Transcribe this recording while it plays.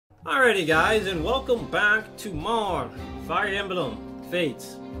Alrighty guys, and welcome back to more Fire Emblem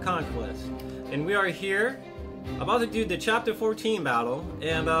Fates Conquest. And we are here about to do the chapter 14 battle,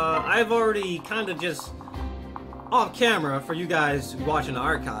 and I've already kind of just off camera for you guys watching the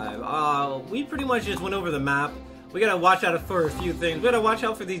archive. We pretty much just went over the map. We gotta watch out for a few things. We gotta watch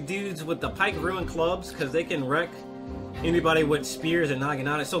out for these dudes with the pike ruin clubs, because they can wreck anybody with spears and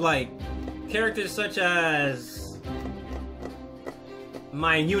naginata. So like characters such as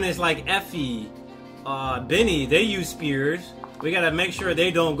my units like Effie, Benny, they use spears. We gotta make sure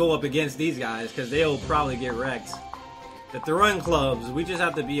they don't go up against these guys, because they'll probably get wrecked. The throwing clubs, we just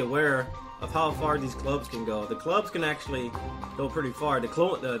have to be aware of how far these clubs can go. The clubs can actually go pretty far.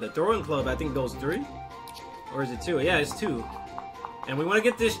 The throwing club, I think, goes 3? Or is it 2? Yeah, it's 2. And we want to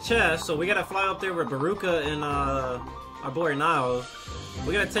get this chest, so we gotta fly up there with Baruka and our boy Niles.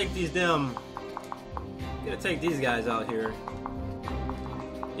 We gotta take these take these guys out here.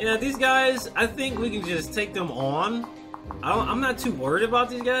 Yeah, these guys, I think we can just take them on. I'm not too worried about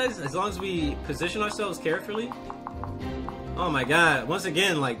these guys, as long as we position ourselves carefully. Oh my god, once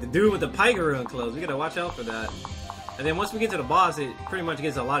again, like the dude with the pike ruin clubs, we gotta watch out for that. And then once we get to the boss, it pretty much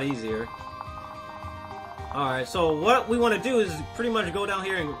gets a lot easier. Alright, so what we want to do is pretty much go down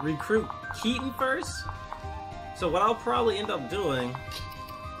here and recruit Keaton first. So what I'll probably end up doing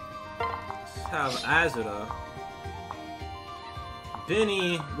is have Azuda.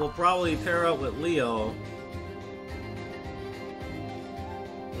 Benny will probably pair up with Leo.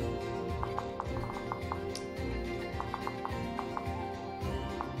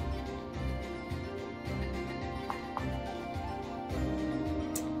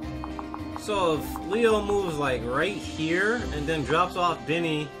 So if Leo moves like right here and then drops off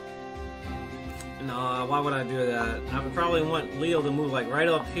Benny, no, why would I do that? I would probably want Leo to move like right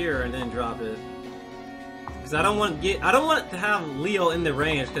up here and then drop it. I don't want to have Leo in the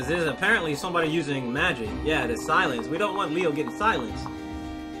range, because there's apparently somebody using magic. Yeah, the silence. We don't want Leo getting silenced.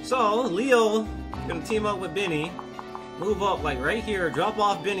 So Leo gonna team up with Benny, move up like right here, drop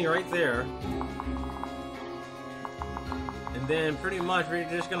off Benny right there, and then pretty much we're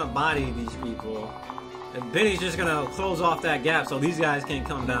just gonna body these people. And Benny's just gonna close off that gap so these guys can't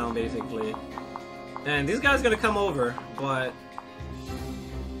come down basically. And these guys gonna come over, but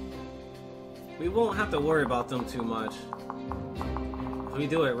we won't have to worry about them too much if we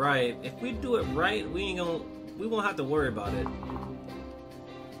do it right. If we do it right, we won't have to worry about it.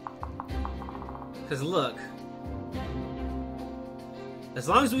 Cause look, as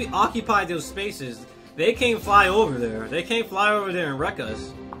long as we occupy those spaces, they can't fly over there. They can't fly over there and wreck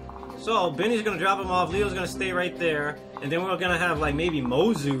us. So Benny's gonna drop him off. Leo's gonna stay right there, and then we're gonna have like maybe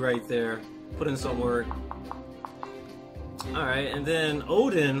Mozu right there, put in some work. All right, and then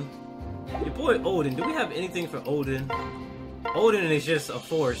Odin. Your boy Odin, do we have anything for Odin? Odin is just a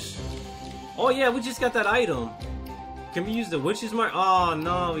force. Oh yeah, we just got that item. Can we use the Witch's Mark? Oh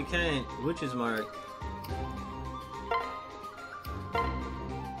no, we can't. Witch's Mark.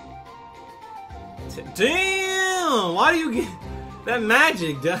 Damn! Why do you get that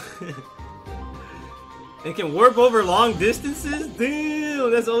magic? It can warp over long distances?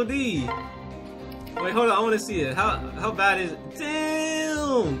 Damn, that's OD. Wait, hold on, I want to see it. How bad is it?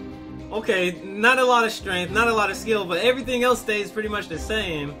 Damn! Okay, not a lot of strength, not a lot of skill, but everything else stays pretty much the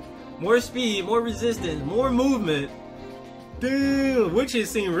same. More speed, more resistance, more movement. Damn, witches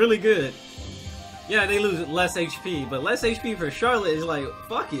seem really good. Yeah, they lose less HP, but less HP for Charlotte is like,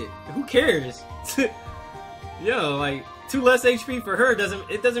 fuck it, who cares? Yo, like 2 less HP for her doesn't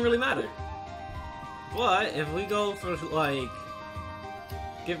really matter. But if we go for like,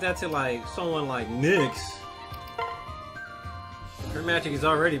 give that to like someone like Nyx. Her magic is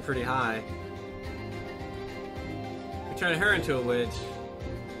already pretty high. We turn her into a witch.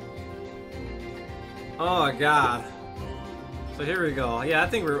 Oh god. So here we go. Yeah, I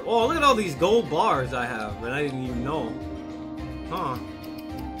think we're... Oh, look at all these gold bars I have, and I didn't even know. Huh.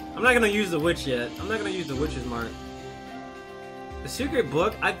 I'm not gonna use the witch yet. I'm not gonna use the witch's mark. The secret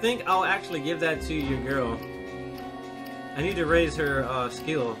book, I think I'll actually give that to your girl. I need to raise her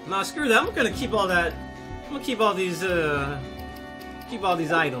skill. Nah, screw that. I'm gonna keep all that. I'm gonna keep all these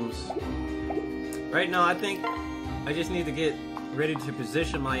items. Right now, I think I just need to get ready to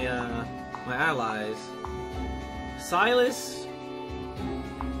position my my allies. Silas?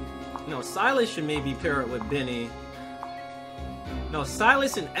 No, Silas should maybe pair up with Benny. No,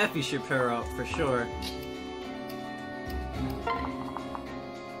 Silas and Effie should pair up for sure.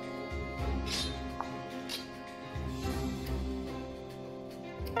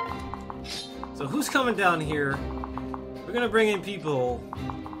 So who's coming down here? We're gonna bring in people.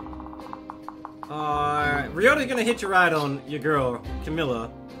 Ryota's gonna hitch a ride on your girl,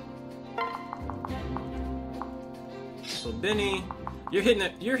 Camilla. So Benny,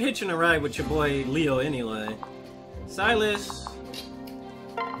 you're hitching a ride with your boy Leo anyway. Silas.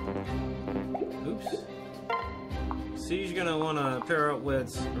 Oops. She's gonna wanna pair up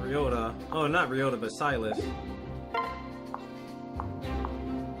with Ryota. Oh, not Ryota, but Silas.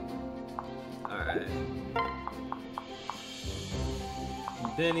 Alright.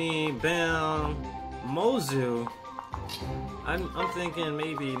 Benny, Bam, Mozu. I'm thinking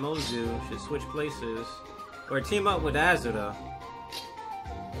maybe Mozu should switch places. Or team up with Azura.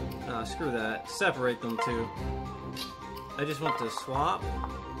 Screw that. Separate them two. I just want to swap.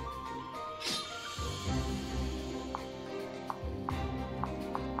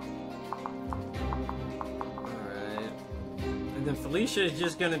 Alright. And then Felicia is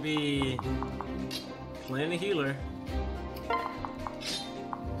just gonna be playing the healer.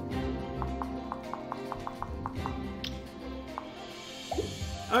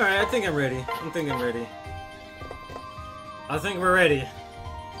 Alright, I think I'm ready. I think we're ready.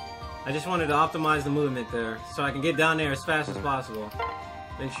 I just wanted to optimize the movement there, so I can get down there as fast as possible.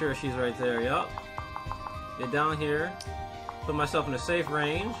 Make sure she's right there, yup. Get down here. Put myself in a safe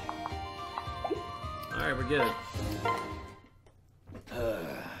range. Alright, we're good.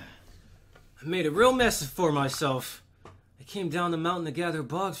 I made a real mess for myself. I came down the mountain to gather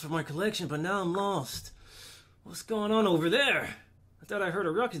bugs for my collection, but now I'm lost. What's going on over there? I thought I heard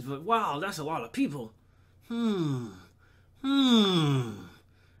a ruckus, but wow, that's a lot of people.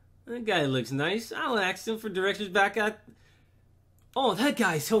 That guy looks nice. I'll ask him for directions back at... Oh, that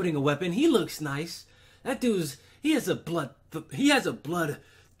guy's holding a weapon. He looks nice. That dude's... He has a blood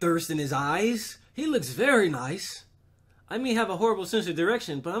thirst in his eyes. He looks very nice. I may have a horrible sense of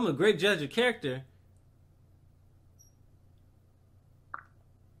direction, but I'm a great judge of character.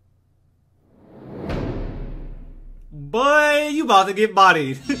 Boy, you about to get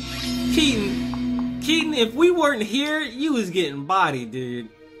bodied. Keaton, if we weren't here, you was getting bodied, dude.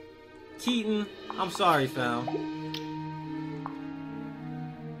 Keaton, I'm sorry, fam.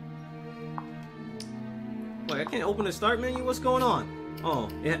 Wait, I can't open the start menu? What's going on? Oh,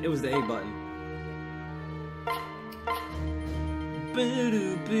 yeah, it was the A button.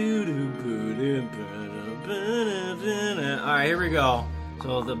 Alright, here we go.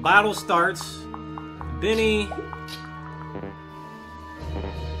 So the battle starts. Benny.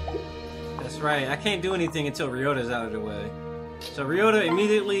 That's right, I can't do anything until Ryota's out of the way. So Ryota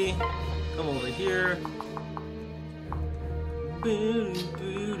immediately come over here.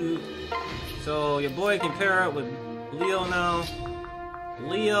 So your boy can pair up with Leo now.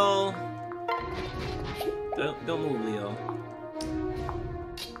 Leo. Don't move, Leo.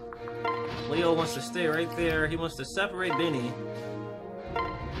 Leo wants to stay right there. He wants to separate Benny.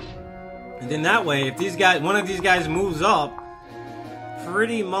 And then that way, if one of these guys moves up,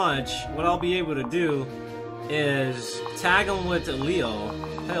 pretty much what I'll be able to do is tag him with Leo.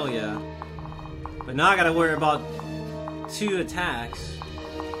 Hell yeah. But now I gotta worry about 2 attacks.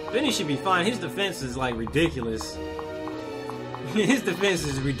 Benny should be fine. His defense is like ridiculous. His defense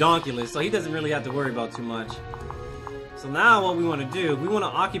is redonkulous, so he doesn't really have to worry about too much. So now what we want to do, we want to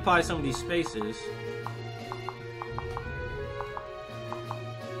occupy some of these spaces.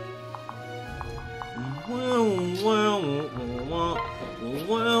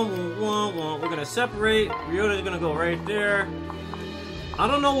 We're gonna separate. Ryota's gonna go right there. I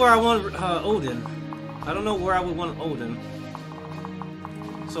don't know where I want Odin. I don't know where I would want Odin.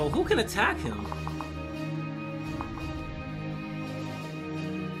 So who can attack him?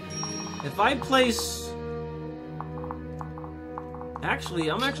 If I place... Actually,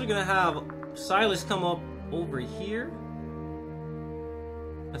 I'm actually gonna have Silas come up over here.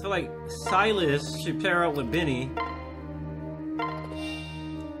 I feel like Silas should pair up with Benny.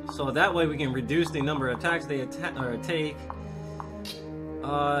 So that way we can reduce the number of attacks they take.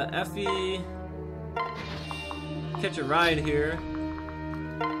 Effie, catch a ride here.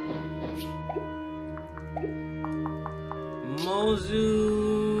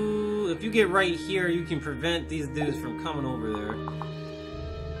 Mozu, if you get right here, you can prevent these dudes from coming over there.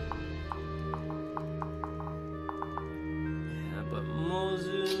 Yeah, but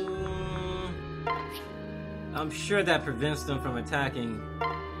Mozu, I'm sure that prevents them from attacking.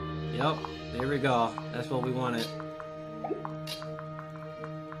 Yep, there we go. That's what we wanted.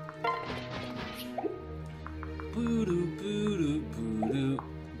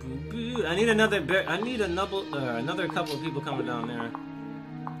 I need another couple of people coming down there.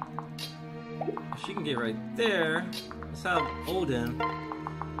 If she can get right there, let's have Odin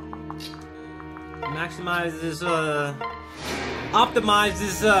maximize this, optimize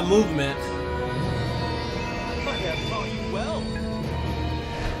this movement. I have taught you well.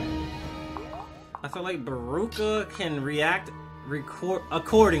 I feel like Baruka can react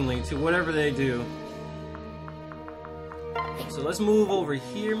accordingly to whatever they do. So let's move over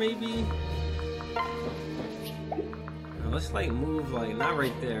here, maybe. Now let's like move like not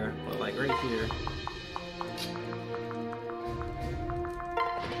right there, but like right here.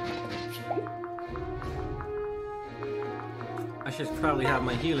 I should probably have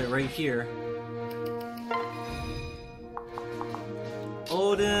my healer right here.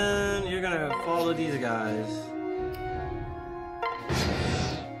 Odin, you're gonna follow these guys.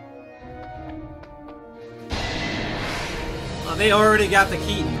 Oh, they already got the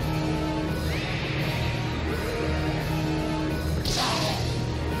Keaton.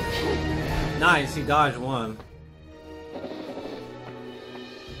 Nice, he dodged one.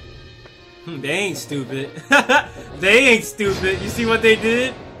 They ain't stupid. They ain't stupid. You see what they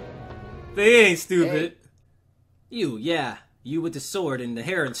did? They ain't stupid. You, yeah. You with the sword and the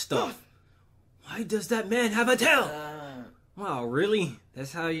hair and stuff. Why does that man have a tail? Wow, really?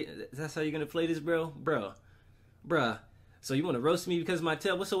 That's how you're gonna play this, bro? Bruh. So you wanna roast me because of my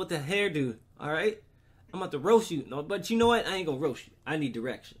tail? What's up with the hairdo? Alright? I'm about to roast you. No, but you know what? I ain't gonna roast you. I need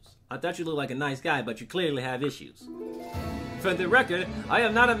directions. I thought you looked like a nice guy, but you clearly have issues. For the record, I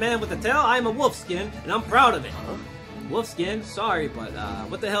am not a man with a tail. I am a wolf skin, and I'm proud of it. Wolf skin? Sorry, but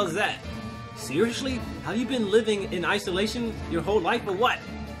what the hell is that? Seriously? Have you been living in isolation your whole life or what?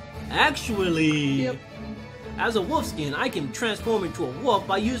 Actually, yep. As a wolfskin, I can transform into a wolf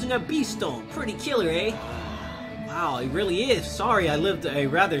by using a beast stone. Pretty killer, eh? Wow, it really is. Sorry I lived a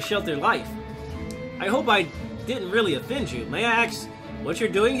rather sheltered life. I hope I didn't really offend you. May I ask what you're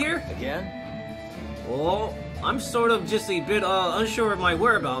doing here? Again? Well, I'm sort of just a bit unsure of my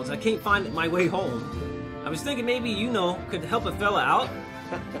whereabouts. I can't find my way home. I was thinking maybe you could help a fella out.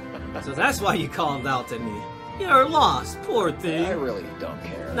 So that's why you called out to me. You're lost, poor thing. I really don't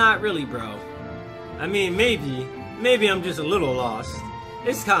care. Not really, bro. I mean, maybe I'm just a little lost.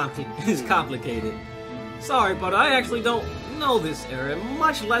 It's complicated. Sorry, but I actually don't know this area,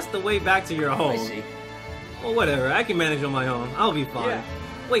 much less the way back to your home. I see. Well, whatever. I can manage on my own. I'll be fine. Yeah.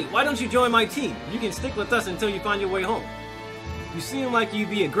 Wait, why don't you join my team? You can stick with us until you find your way home. You seem like you'd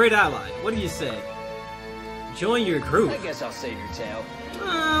be a great ally. What do you say? Join your group. I guess I'll save your tail.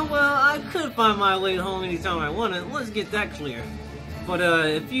 Well, I could find my way home anytime I wanted. Let's get that clear. But,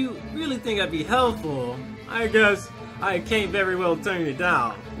 if you really think I'd be helpful, I guess I can't very well turn you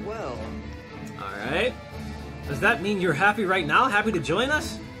down. Well... Alright. Does that mean you're happy right now? Happy to join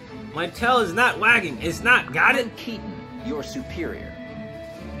us? My tail is not wagging. It's not. Got it? Keaton, you're superior.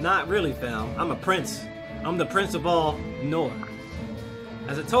 Not really, fam. I'm a prince. I'm the prince of all Nor.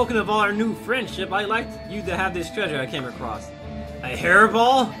 As a token of our new friendship, I'd like you to have this treasure I came across. A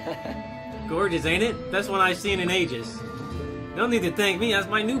hairball? Gorgeous, ain't it? Best one I've seen in ages. No need to thank me. As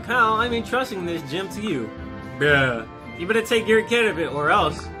my new pal, I'm entrusting this gem to you. Bruh. You better take good care of it, or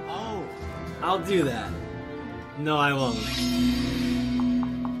else... Oh. I'll do that. No, I won't.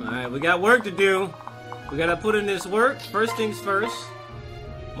 Alright, we got work to do. We gotta put in this work. First things first.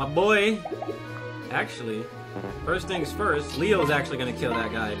 My boy... Actually, first things first, Leo's actually gonna kill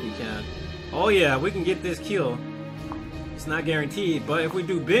that guy if he can. Oh yeah, we can get this kill. It's not guaranteed, but if we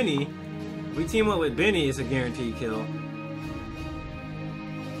do Benny, we team up with Benny, it's a guaranteed kill.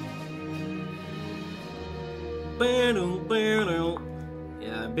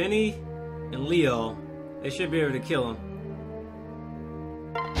 Yeah, Benny and Leo, they should be able to kill him.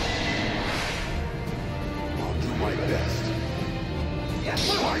 I'll do my best. Yes,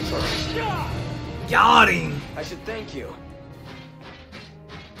 my turn. Got him! I should thank you.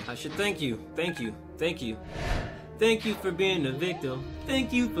 I should thank you. Thank you. Thank you. Thank you for being a victim.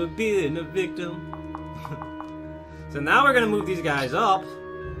 Thank you for being a victim. So now we're gonna move these guys up.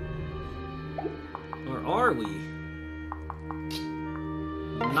 Or are we?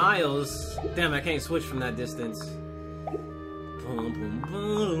 Niles. Damn, I can't switch from that distance.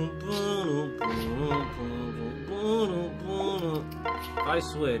 If I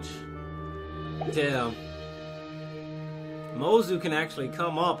switch. Damn. Mozu can actually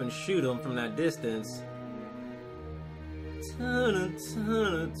come up and shoot him from that distance.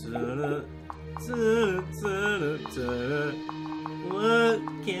 What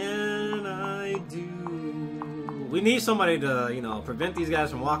can I do? We need somebody to, you know, prevent these guys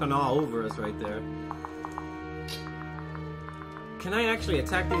from walking all over us right there. Can I actually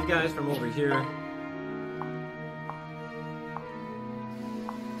attack these guys from over here?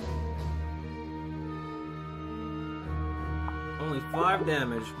 Only 5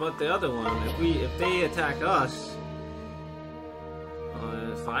 damage, but the other one, if they attack us,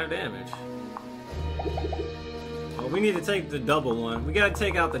 it's 5 damage. Oh, we need to take the double one. We gotta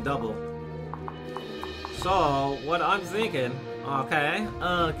take out the double. So, what I'm thinking... Okay,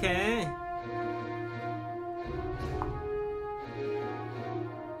 okay.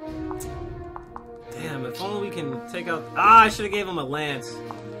 Damn, if only we can take out... Ah, I should have gave him a lance.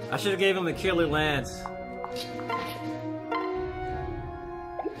 I should have gave him a killer lance.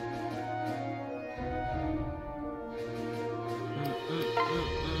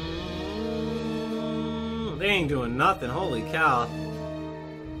 They ain't doing nothing, holy cow.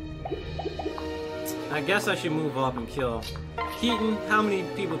 I guess I should move up and kill. Keaton, how many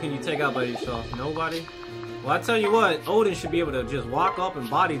people can you take out by yourself? Nobody? Well, I tell you what, Odin should be able to just walk up and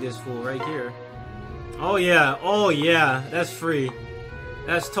body this fool right here. Oh yeah, that's free.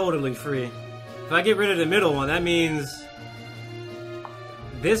 That's totally free. If I get rid of the middle one, that means...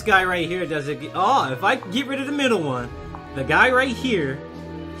 This guy right here doesn't get... Oh, if I get rid of the middle one, the guy right here,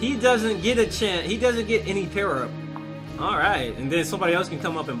 he doesn't get a chance, he doesn't get any power up. Alright, and then somebody else can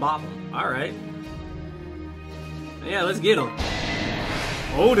come up and bop him. Alright. Yeah, let's get him.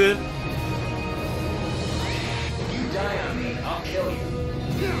 Odin. You die on me, I'll kill you.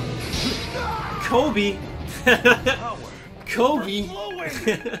 Kobe. Kobe.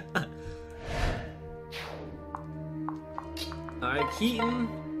 Alright, Keaton.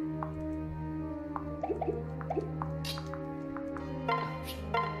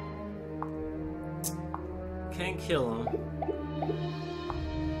 Can't kill him.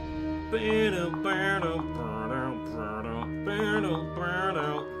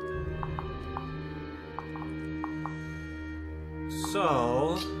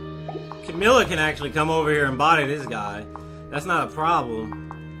 So, Camilla can actually come over here and body this guy. That's not a problem.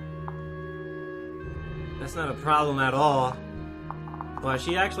 That's not a problem at all. But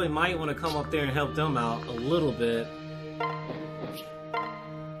she actually might want to come up there and help them out a little bit.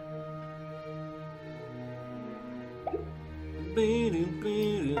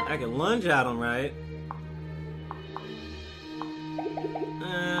 I can lunge at him, right?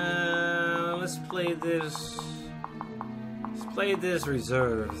 Let's play this. Let's play this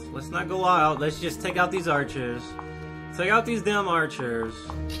reserve. Let's not go out. Let's just take out these archers. Take out these damn archers.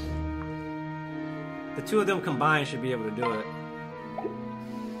 The two of them combined should be able to do it.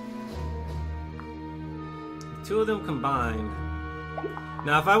 The two of them combined.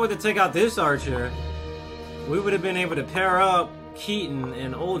 Now, if I were to take out this archer, we would have been able to pair up Keaton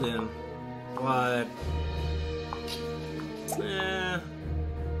and Odin, but yeah,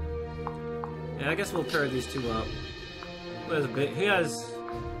 I guess we'll pair these two up. He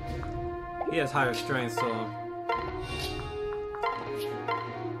has higher strength, so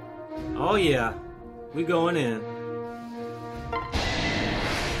oh yeah, we going in.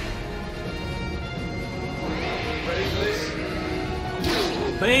 Ready for this?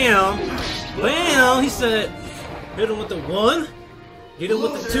 Bam! Bam! He said, hit him with the 1, hit him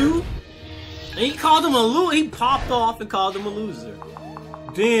with the 2, and he called him a loser. He popped off and called him a loser.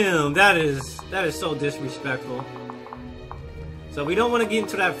 Damn, that is so disrespectful. So we don't want to get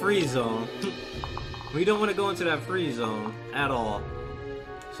into that freeze zone. We don't want to go into that freeze zone at all.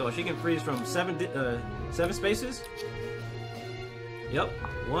 So she can freeze from 7 spaces. Yep,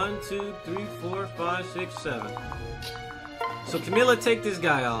 1, 2, 3, 4, 5, 6, 7. So Camilla, take this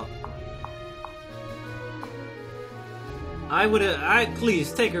guy out.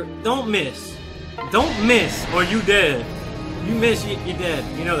 Please take her. Don't miss. Don't miss, or you dead. You miss, you're dead.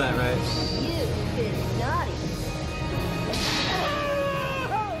 You know that, right? You've been naughty.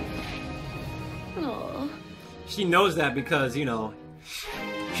 Aww. She knows that because, you know,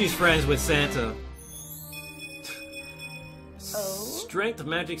 she's friends with Santa. Strength,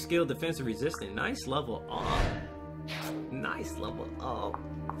 magic, skill, defensive, resistant. Nice level up. Nice level up.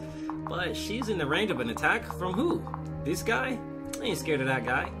 But she's in the range of an attack from who? This guy? I ain't scared of that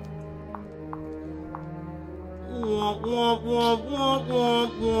guy. Womp, womp, womp, womp,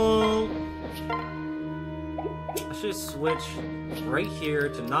 womp, womp. I should switch right here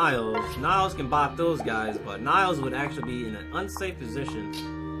to Niles. Niles can bop those guys, but Niles would actually be in an unsafe position.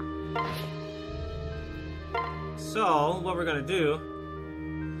 So, what we're gonna do...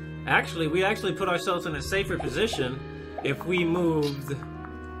 Actually, we actually put ourselves in a safer position if we moved...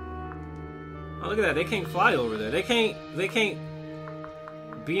 Oh, look at that. They can't fly over there. They can't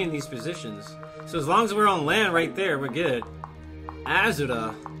be in these positions. So as long as we're on land right there, we're good.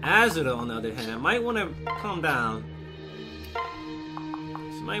 Azuda, on the other hand, might want to come down.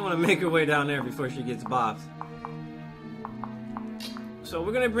 She might want to make her way down there before she gets bopped. So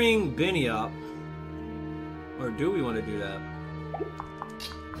we're going to bring Benny up. Or do we want to do that?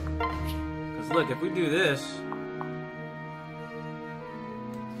 Because look, if we do this...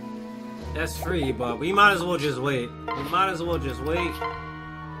 That's free, but we might as well just wait. We might as well just wait.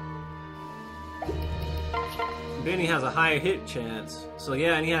 Benny has a higher hit chance. So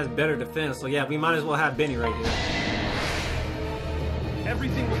yeah, and he has better defense. So yeah, we might as well have Benny right here.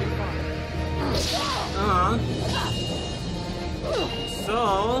 Everything will be fine.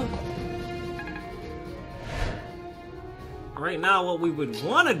 So right now, what we would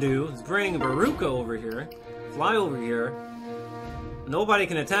want to do is bring Baruka over here, fly over here. Nobody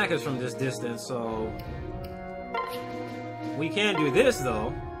can attack us from this distance, so we can do this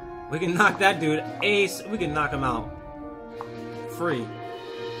though. We can knock that dude ace. We can knock him out. Free.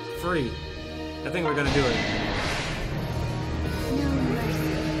 Free. I think we're gonna do it.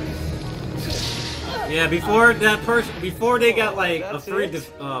 Yeah, before that person, before they got like a free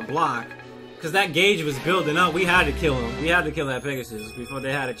block, because that gauge was building up, we had to kill him. We had to kill that Pegasus before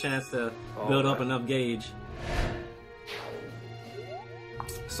they had a chance to build up enough gauge.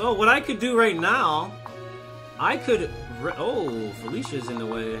 So what I could do right now, I could... Oh, Felicia's in the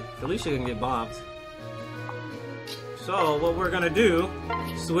way. Felicia can get bopped. So what we're gonna do,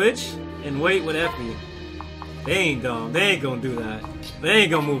 switch and wait with Effie. They ain't dumb. They ain't gonna do that. They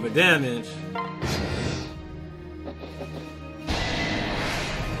ain't gonna move a damage.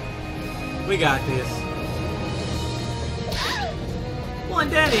 We got this. One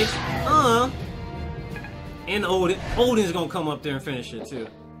damage. And Odin. Odin's gonna come up there and finish it too.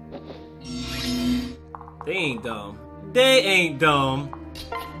 They ain't dumb. They ain't dumb.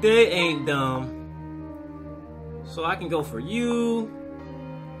 They ain't dumb. So I can go for you.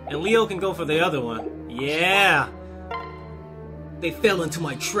 And Leo can go for the other one. Yeah. They fell into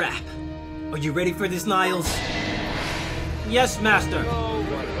my trap. Are you ready for this, Niles? Yes, master.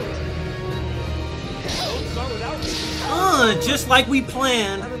 Just like we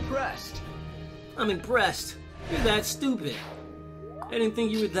planned. I'm impressed. I'm impressed. You're that stupid. I didn't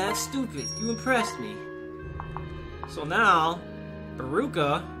think you were that stupid. You impressed me. So now,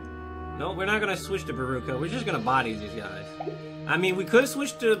 Baruka... No, we're not gonna switch to Baruka. We're just gonna body these guys. I mean, we could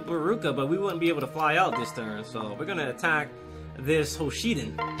switch to Baruka, but we wouldn't be able to fly out this turn. So we're gonna attack this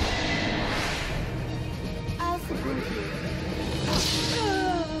Hoshiden.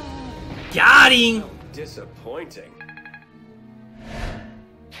 Got him! Disappointing.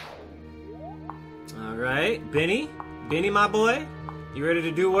 Alright, Benny. Benny, my boy. You ready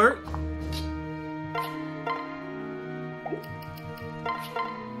to do work?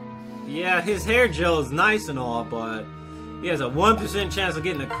 Yeah, his hair gel is nice and all, but he has a 1% chance of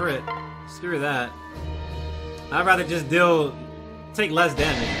getting a crit. Screw that. I'd rather just take less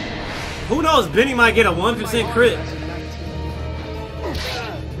damage. Who knows, Benny might get a 1% crit.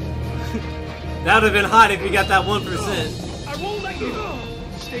 That would have been hot if he got that 1%. I won't let you go.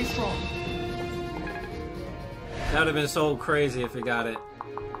 Stay strong. That would have been so crazy if he got it.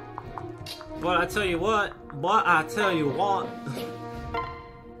 But I tell you what,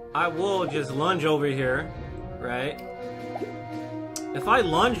 I will just lunge over here, right? If I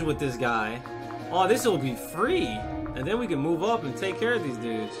lunge with this guy, oh, this will be free. And then we can move up and take care of these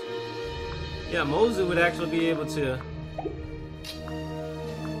dudes. Yeah, Mozu would actually be able to...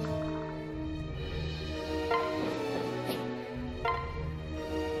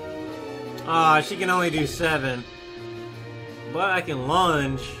 Ah, she can only do 7. But I can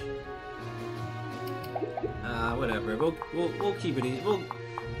lunge. Whatever. We'll keep it easy.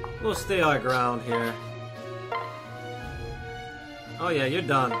 We'll stay our ground here. Oh yeah, you're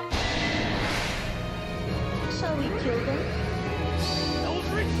done. Shall we kill them?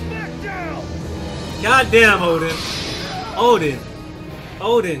 Eldritch Smackdown! Goddamn, Odin.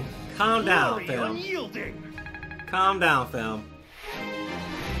 Odin, calm down, fam. Unyielding. Calm down, fam.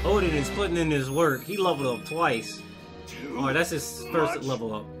 Odin is putting in his work. He leveled up twice. Oh, that's his first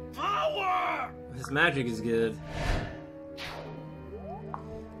level up. Power! His magic is good.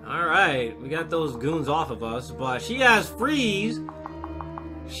 Alright, we got those goons off of us, but she has freeze.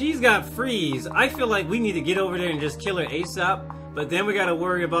 She's got freeze. I feel like we need to get over there and just kill her ASAP, but then we gotta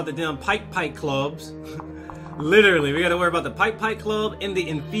worry about the damn Pike clubs. Literally, we gotta worry about the Pike club and the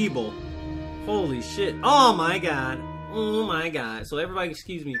Enfeeble. Holy shit. Oh my god. Oh my god. So everybody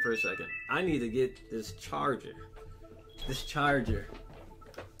excuse me for a second. I need to get this charger. This charger.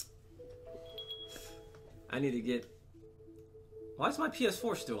 I need to get... Why is my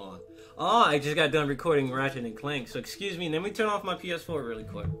PS4 still on? Oh, I just got done recording Ratchet and Clank. So excuse me, and then we turn off my PS4 really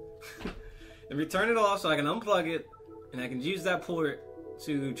quick. And we turn it off so I can unplug it, and I can use that port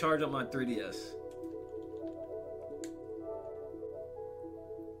to charge up my 3DS.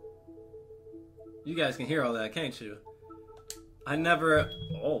 You guys can hear all that, can't you? I never...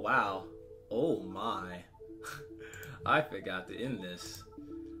 Oh, wow. Oh, my. I forgot to end this.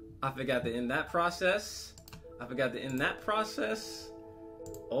 I forgot to end that process. I forgot to end that process.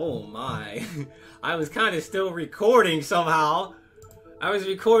 Oh my. I was kind of still recording somehow. I was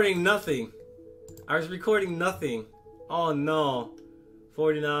recording nothing. Oh no.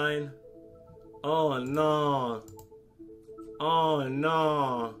 49. Oh no. Oh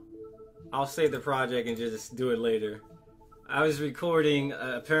no. I'll save the project and just do it later. I was recording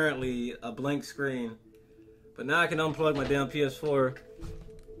apparently a blank screen. But now I can unplug my damn PS4.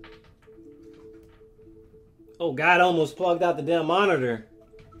 Oh god, I almost plugged out the damn monitor.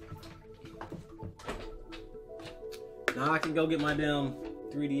 Now I can go get my damn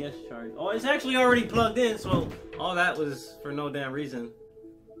 3DS charge. Oh, it's actually already plugged in, so all that was for no damn reason.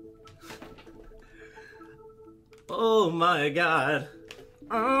 Oh my god.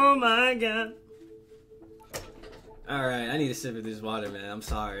 Oh my god. Alright, I need a sip of this water, man. I'm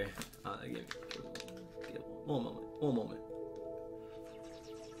sorry. One moment.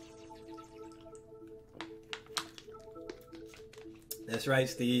 That's right,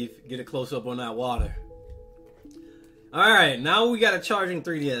 Steve. Get a close up on that water. Alright, now we got a charging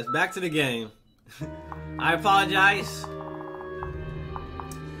 3DS. Back to the game. I apologize.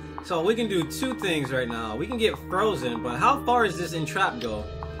 So we can do two things right now. We can get frozen, but how far does this entrap go?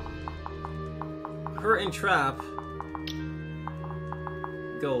 Her entrap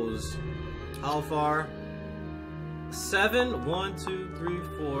goes how far? 7? 1, 2, 3,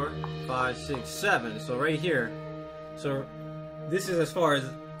 4, 5, 6, 7. So right here. So this is as far as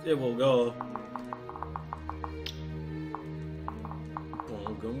it will go.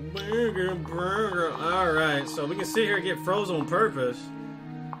 Alright, so we can sit here and get frozen on purpose.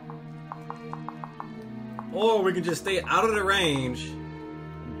 Or we can just stay out of the range,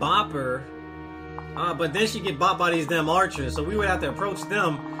 bop her, but then she get bopped by these damn archers, so we would have to approach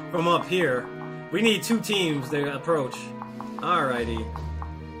them from up here. We need two teams to approach. Alrighty.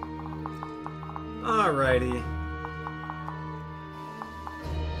 Alrighty.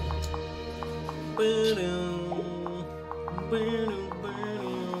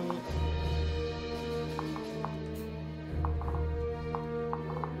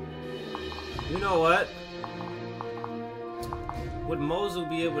 You know what? Would Mozu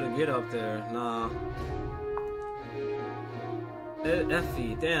be able to get up there? Nah.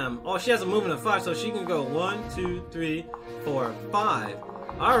 Effie, damn. Oh, she has a movement of 5, so she can go 1, 2, 3, 4, 5.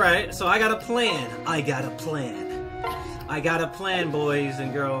 Alright, so I got a plan. I got a plan, boys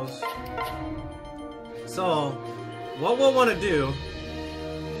and girls. So, what we'll want to do,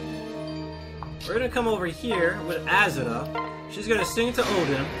 we're going to come over here with Azita. She's going to sing to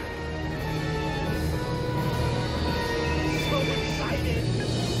Odin.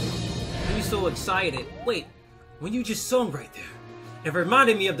 So excited. Wait, when you just sung right there, it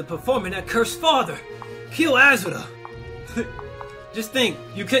reminded me of the performance at Cursed Father. Kill Azita. Just think,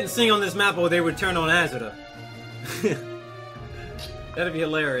 you couldn't sing on this map or they would turn on Azita. That'd be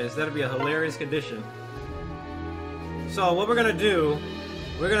hilarious. That'd be a hilarious condition. So what we're gonna do,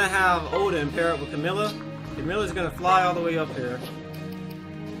 we're gonna have Odin pair up with Camilla. Camilla's gonna fly all the way up here.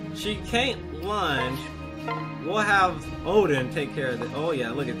 She can't lunge. We'll have Odin take care of it. Oh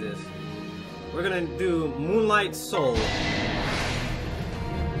yeah, look at this. We're gonna do Moonlight Soul.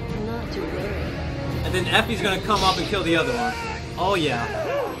 Not to worry. And then Effie's gonna come up and kill the other one. Oh yeah.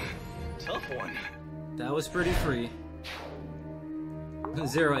 Tough one. That was pretty free.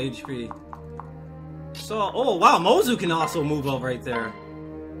 0 HP. So, oh wow, Mozu can also move up right there.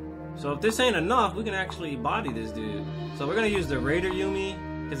 So if this ain't enough, we can actually body this dude. So we're gonna use the Raider Yumi,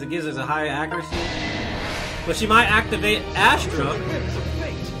 because it gives us a higher accuracy. But she might activate Astra.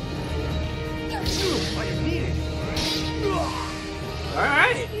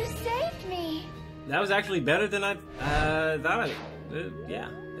 Alright! You saved me! That was actually better than I thought. Yeah,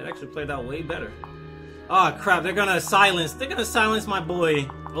 that actually played out way better. Oh crap, they're gonna silence my boy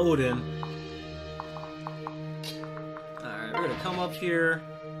Odin. Alright, we're gonna come up here.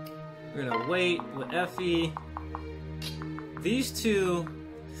 We're gonna wait with Effie. These two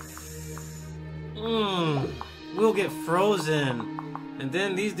will get frozen. And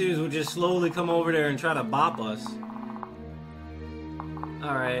then these dudes will just slowly come over there and try to bop us.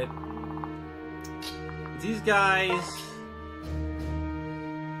 Alright. These guys...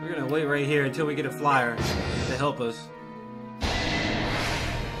 We're gonna wait right here until we get a flyer to help us.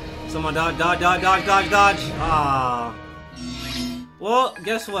 Someone dodge, dodge, dodge, dodge, dodge, dodge! Ah. Well,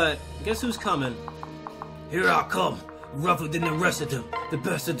 guess what? Guess who's coming? Here I come. Rougher than the rest of them. The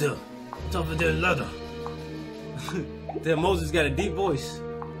best of them. Tougher than leather. Damn, Moses got a deep voice.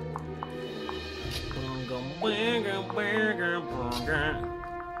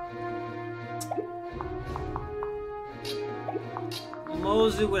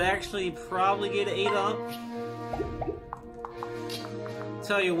 Moses would actually probably get an 8 up.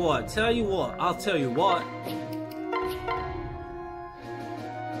 tell you what, I'll tell you what.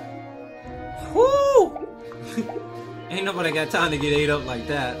 Whoo! Ain't nobody got time to get ate up like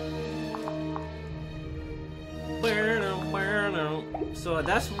that. So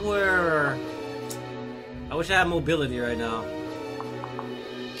that's where I wish I had mobility right now.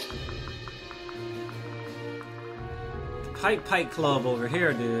 The Pipe Club over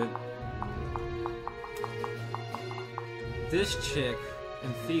here, dude. This chick,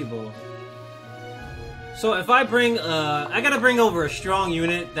 Enfeeble. So if I bring, I gotta bring over a strong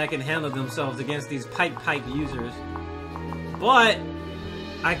unit that can handle themselves against these pipe users. But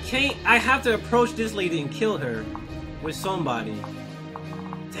I can't. I have to approach this lady and kill her with somebody.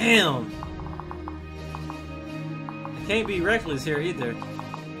 Damn. I can't be reckless here either.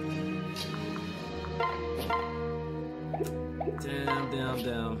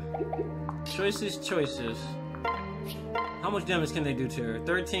 Damn. Choices. How much damage can they do to her?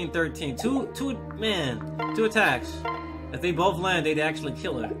 13. Two attacks. If they both land, they'd actually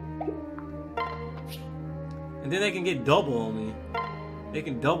kill her. And then they can get double on me. They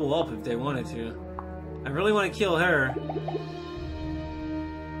can double up if they wanted to. I really want to kill her.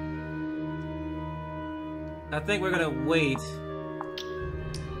 I think we're gonna wait.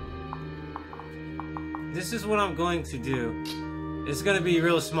 This is what I'm going to do. It's gonna be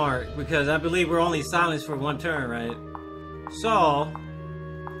real smart because I believe we're only silenced for one turn, right? So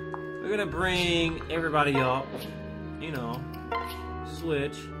we're gonna bring everybody up. You know,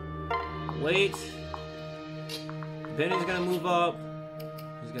 switch. Wait. Benny's gonna move up.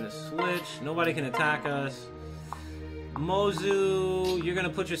 He's gonna switch. Nobody can attack us. Mozu, you're gonna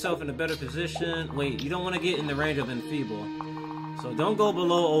put yourself in a better position. Wait, you don't want to get in the range of Enfeeble. So don't go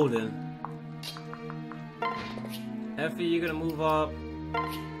below Odin. Effie, you're gonna move up.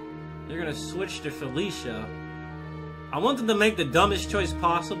 You're gonna switch to Felicia. I wanted to make the dumbest choice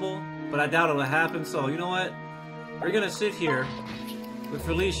possible, but I doubt it'll happen, so you know what? We're gonna sit here with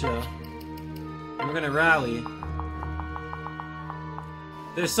Felicia, and we're gonna rally.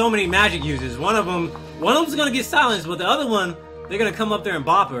 There's so many magic users. One of them's gonna get silenced, but the other one, they're gonna come up there and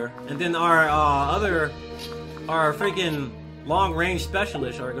bop her. And then our freaking long-range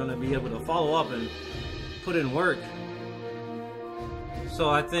specialists are gonna be able to follow up and put in work. So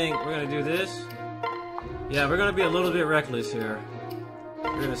I think we're gonna do this. Yeah, we're gonna be a little bit reckless here.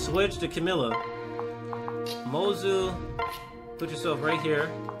 We're gonna switch to Camilla. Mozu, put yourself right here.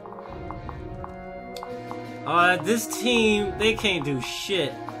 This team, they can't do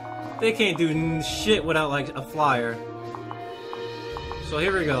shit. They can't do shit without, like, a flyer. So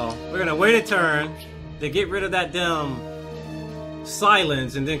here we go. We're gonna wait a turn to get rid of that damn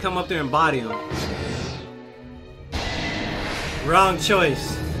silence and then come up there and body them. Wrong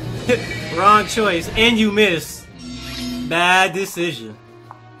choice. Wrong choice. And you miss. Bad decision.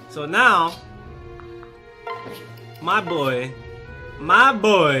 So now, my boy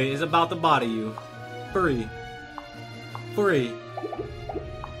is about to body you. Free.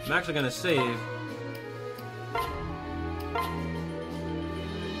 I'm actually gonna save.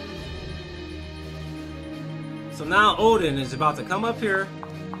 So now Odin is about to come up here,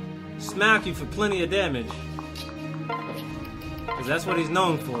 smack you for plenty of damage. Because that's what he's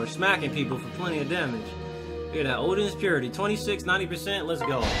known for, smacking people for plenty of damage. Look at that, Odin's Purity, 26, 90%, let's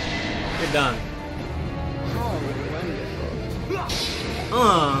go. You're done. How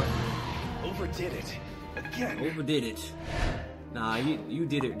wonderful. Overdid it. Again. Overdid it. Nah, you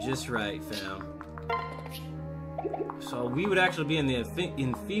did it just right, fam. So we would actually be in the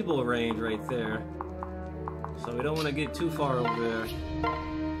Enfeeble range right there. So we don't want to get too far over there.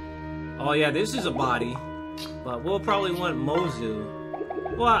 Oh yeah, this is a body. But we'll probably want Mozu.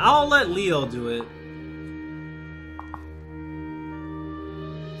 Well, I'll let Leo do it.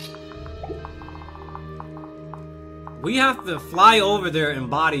 We have to fly over there and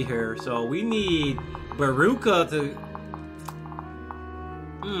body her, so we need Baruka to...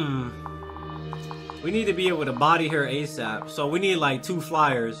 We need to be able to body her ASAP, so we need like 2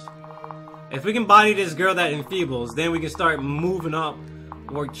 flyers. If we can body this girl that enfeebles, then we can start moving up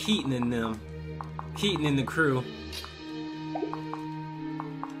or Keaton in them. Keaton in the crew.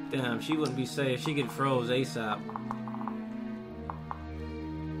 Damn, she wouldn't be safe. She get froze ASAP.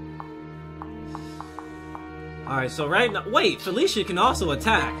 Alright, so right now... Wait, Felicia can also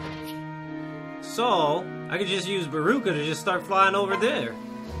attack. So, I could just use Baruka to just start flying over there.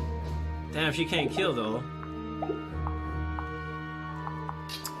 Damn, she can't kill though.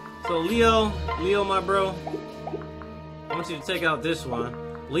 So Leo, my bro, I want you to take out this one.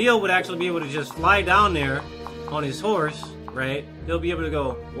 Leo would actually be able to just fly down there on his horse, right? He'll be able to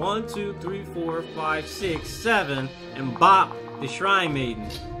go 1, 2, 3, 4, 5, 6, 7, and bop The Shrine Maiden.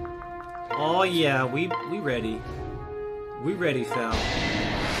 Oh yeah, we ready. We ready, fam.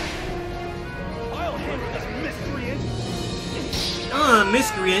 I'll handle this miscreant.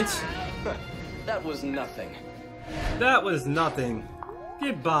 Miscreant. That was nothing. That was nothing.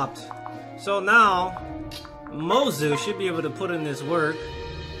 Get bopped. So now, Mozu should be able to put in this work.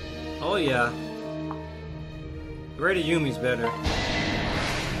 Oh yeah. Ready Yumi's better.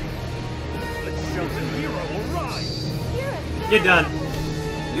 The chosen hero will rise. You're done.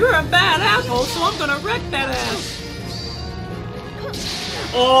 You're a bad asshole, so I'm gonna wreck that ass.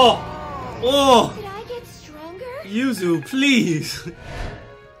 Oh! Oh! Did I get stronger? Yuzu, please.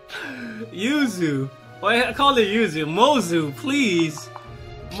 Yuzu. Wait, I call it Yuzu. Mozu, please.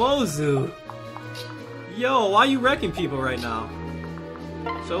 Mozu. Yo, why are you wrecking people right now?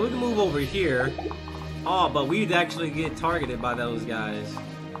 So we can move over here. Oh, but we'd actually get targeted by those guys.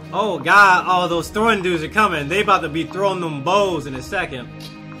 Oh god, oh those throwing dudes are coming. They about to be throwing them bows in a second.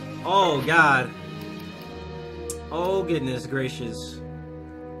 Oh god. Oh goodness gracious.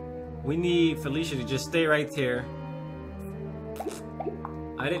 We need Felicia to just stay right here.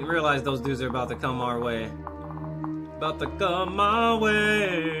 I didn't realize those dudes are about to come our way. About to come my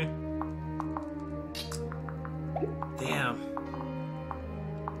way. Damn.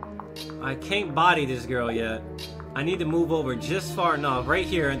 I can't body this girl yet. I need to move over just far enough. Right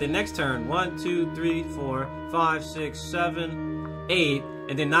here, and then next turn. 1, 2, 3, 4, 5, 6, 7, 8.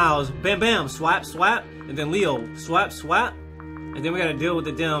 And then Niles, bam bam, swap, swap. And then Leo, swap, swap. And then we gotta deal with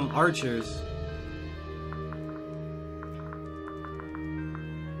the damn archers.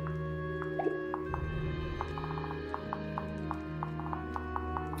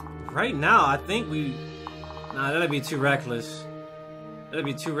 Right now, I think we... Nah, that'd be too reckless. That'd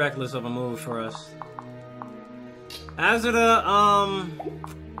be too reckless of a move for us. Azura,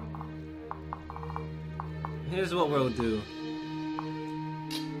 here's what we'll do.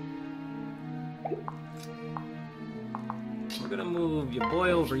 We're gonna move your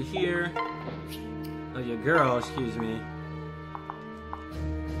boy over here. Oh, your girl, excuse me.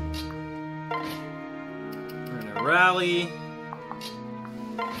 We're gonna rally.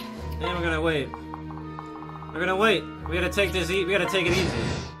 And we're gonna wait. We're gonna wait. We gotta take this. We gotta take it easy.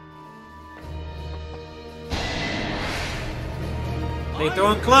 They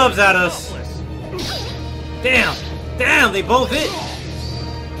throwing clubs at us. Damn! Damn! They both hit.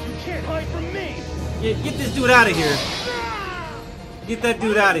 You can't hide from me. Get this dude out of here. Get that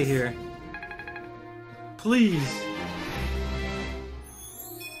dude out of here. Please.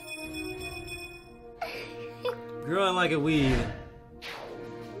 Growing like a weed.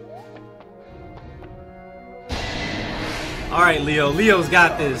 Alright, Leo. Leo's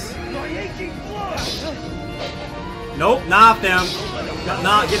got this. My aching blood. Nope, nah, fam.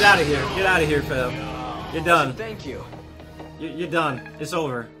 Nah, get out of here. Get out of here, fam. You're done. Thank you. You're done. It's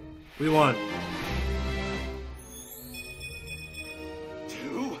over. We won.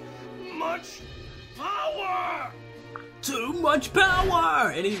 Too much power. Too much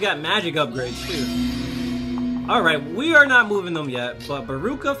power! And he's got magic upgrades, too. Alright, we are not moving them yet, but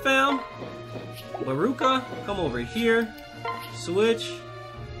Baruka, fam. Baruka, come over here. Switch.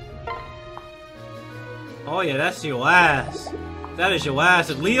 Oh yeah, that's your ass. That is your ass.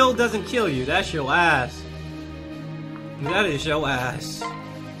 If Leo doesn't kill you, that's your ass. That is your ass.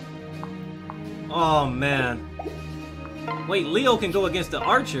 Oh man. Wait, Leo can go against the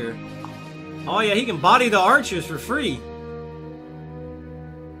archer. Oh yeah, he can body the archers for free.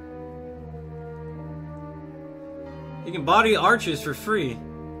 He can body archers for free.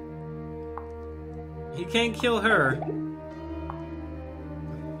 He can't kill her.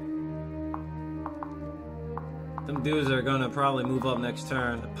 Them dudes are gonna probably move up next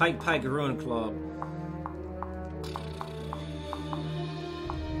turn. Pike Ruin Club.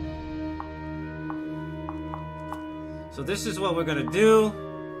 So this is what we're gonna do.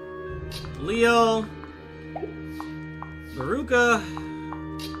 Leo, Baruka,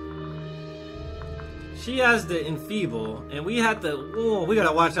 she has the enfeeble, and we have to. Oh, we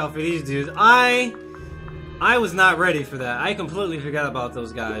gotta watch out for these dudes. I was not ready for that. I completely forgot about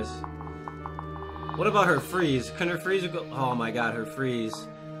those guys. What about her freeze? Can her freeze go? Oh my god, her freeze.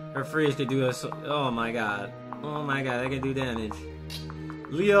 Her freeze could do us. Oh my god. Oh my god, that can do damage.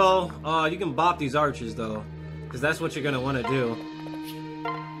 Leo, you can bop these archers though, because that's what you're gonna want to do.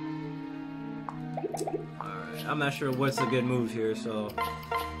 Alright, I'm not sure what's a good move here, so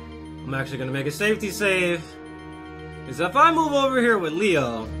I'm actually gonna make a safety save. Because if I move over here with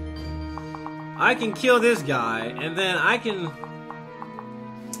Leo, I can kill this guy, and then I can...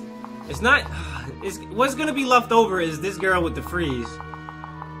 what's gonna be left over is this girl with the freeze.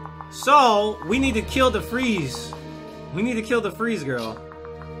 So, we need to kill the freeze. We need to kill the freeze girl.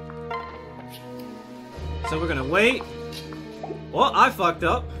 So we're gonna wait. Well, I fucked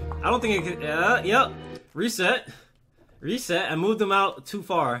up. I don't think it could. Yep. Reset. Reset. I moved them out too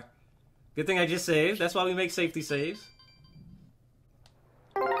far. Good thing I just saved. That's why we make safety saves.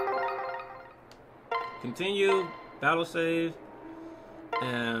 Continue. Battle save.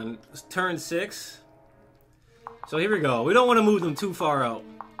 And turn 6. So here we go. We don't want to move them too far out.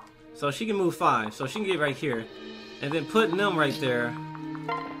 So she can move 5. So she can get right here. And then putting them right there.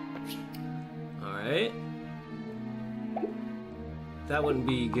 Alright. That wouldn't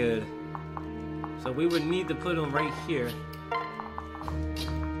be good. So we would need to put them right here.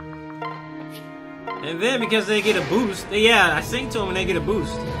 And then because they get a boost. Yeah, I sing to them and they get a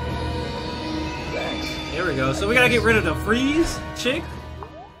boost. Thanks. There we go. So we gotta get rid of the freeze chick.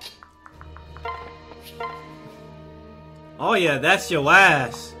 Oh yeah, that's your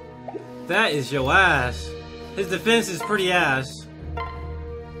ass. That is your ass. His defense is pretty ass.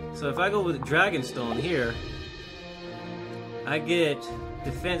 So if I go with Dragonstone here, I get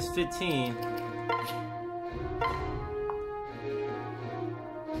defense 15.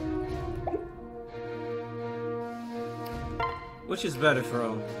 Which is better for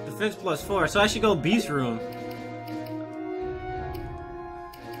him? Defense plus 4. So I should go Beast Rune.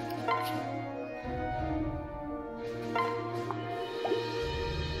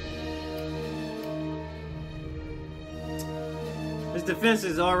 His defense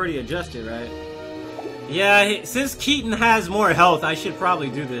is already adjusted, right? Yeah, since Keaton has more health, I should probably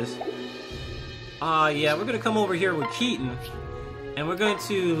do this. Yeah, we're gonna come over here with Keaton, and we're going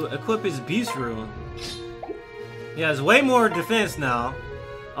to equip his Beast Rune. He has way more defense now.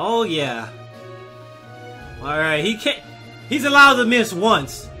 Oh yeah. Alright, he's allowed to miss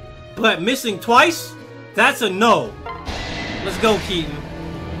once, but missing twice? That's a no. Let's go, Keaton.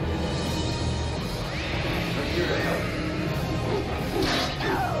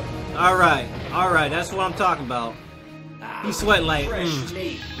 Alright, alright, that's what I'm talking about. He sweat like,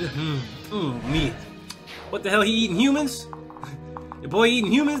 meat. What the hell, he eating humans? Your boy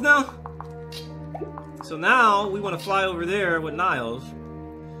eating humans now? So now, we want to fly over there with Niles.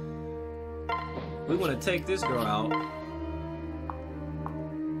 We want to take this girl out.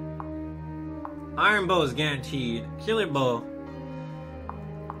 Iron Bow is guaranteed. Killer Bow.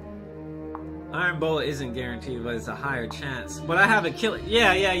 Iron Bow isn't guaranteed, but it's a higher chance. But I have a killer.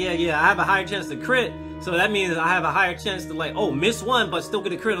 Yeah. I have a higher chance to crit. So that means I have a higher chance to, like, oh, miss one, but still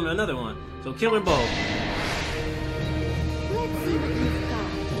get a crit on another one. So Killer Bow. Let's see what you've got.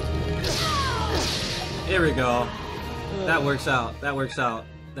 Here we go. That works out. That works out.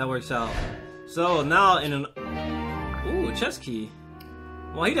 That works out. So now in an... Ooh, a chest key.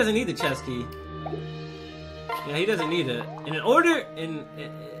 Well, he doesn't need the chest key. Yeah, he doesn't need it. In an order... In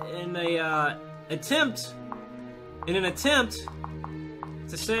an attempt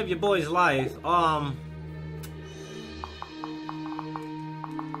to save your boy's life,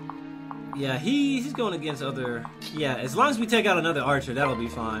 yeah, he's going against other... Yeah, as long as we take out another archer, that'll be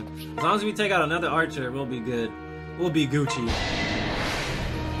fine. As long as we take out another archer, we'll be good. We'll be Gucci.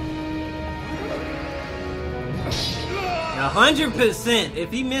 100%!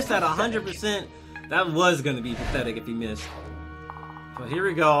 If he missed at 100%, that was going to be pathetic if he missed. So here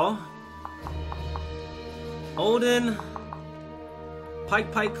we go. Odin.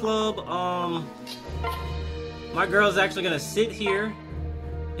 Pike Club. My girl's actually going to sit here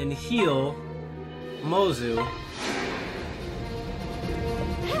and heal Mozu.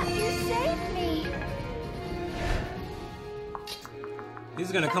 You saved me.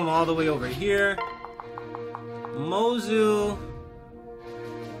 He's gonna come all the way over here. Mozu.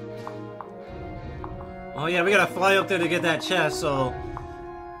 Oh yeah, we gotta fly up there to get that chest, so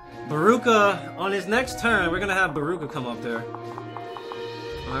Baruka, on his next turn, we're gonna have Baruka come up there.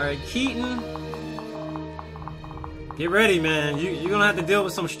 Alright, Keaton. Get ready, man. You're gonna have to deal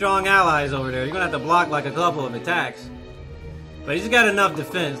with some strong allies over there. You're gonna have to block like a couple of attacks. But he's got enough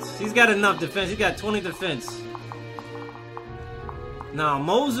defense. He's got enough defense. He's got 20 defense. Now,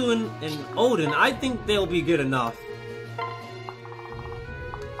 Mozu and Odin, I think they'll be good enough.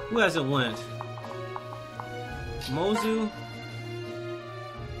 Who hasn't went? Mozu?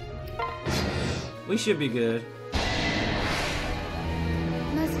 We should be good.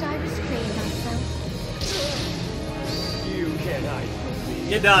 Must I restrain myself? You can't hide from me.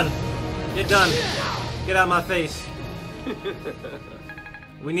 Get done. Get done. Get out of my face.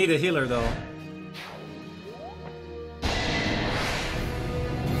 We need a healer, though.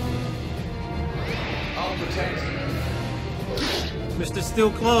 I'll protect you. Mr.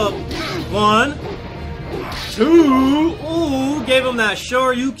 Steel Club. 1, 2. Ooh, gave him that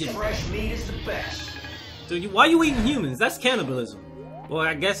sure you can. Fresh meat is the best. Dude, why are you eating humans? That's cannibalism. Well,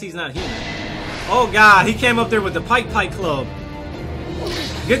 I guess he's not human. Oh god, he came up there with the Pike Club.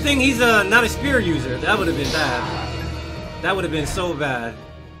 Good thing he's not a spear user. That would have been bad. That would have been so bad.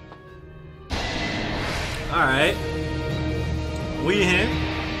 Alright. We him.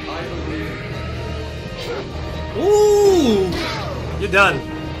 Ooh! You're done.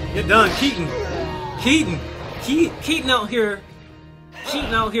 You're done, Keaton. Keaton out here.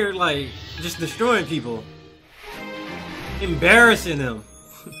 Keaton out here like just destroying people. Embarrassing them.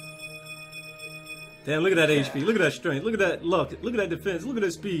 Damn, look at that HP, look at that strength, look at that luck, look at that defense, look at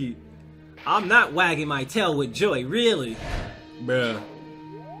that speed. I'm not wagging my tail with joy, really. Bruh.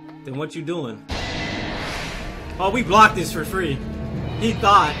 Then what you doing? Oh, we blocked this for free. He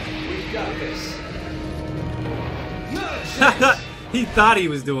thought. We got this. He thought he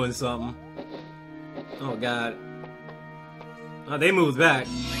was doing something. Oh god. Oh, they moved back.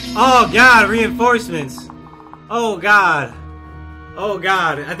 Oh god, reinforcements. Oh god. Oh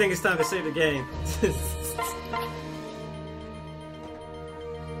god, I think it's time to save the game.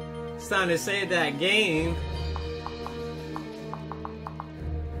 It's time to save that game.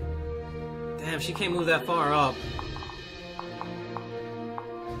 Damn, she can't move that far up.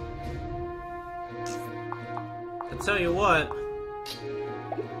 I tell you what.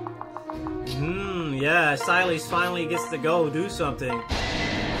 Yeah, Silas finally gets to go do something.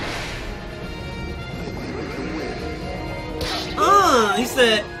 He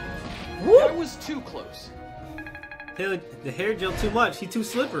said, whoop. That was too close. The hair gel too much. He too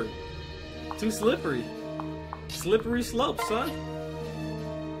slippery. Too slippery. Slippery slope, son.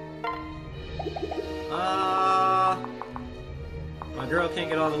 My girl can't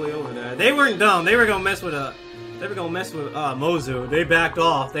get all the way over there. They weren't dumb. They were gonna mess with Mozu. They backed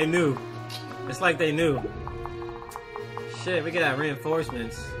off. They knew. It's like they knew. Shit, we got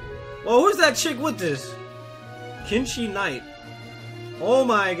reinforcements. Well, who's that chick with this? Kinshi Knight. Oh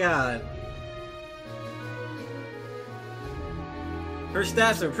my god. Her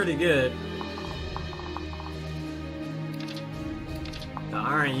stats are pretty good. The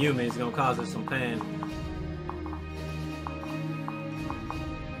Iron Yumi is gonna cause us some pain.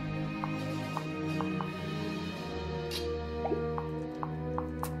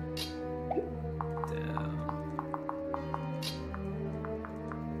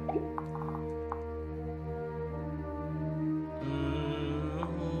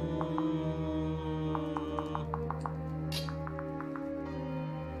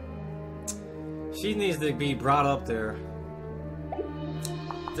 She needs to be brought up there.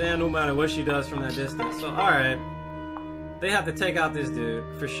 Damn, no matter what she does from that distance. So, alright. They have to take out this dude,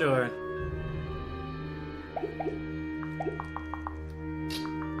 for sure.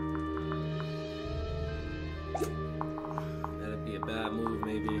 That'd be a bad move,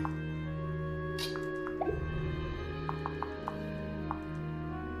 maybe.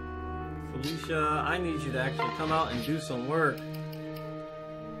 Felicia, I need you to actually come out and do some work.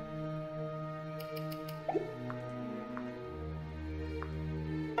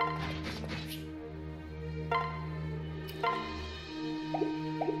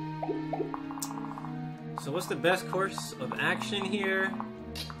 So what's the best course of action here?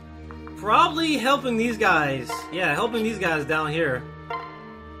 Probably helping these guys. Yeah, helping these guys down here.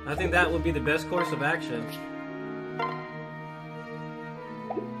 I think that would be the best course of action.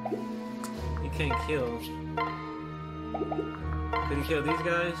 He can't kill. Could he kill these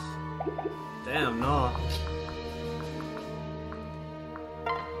guys? Damn, no.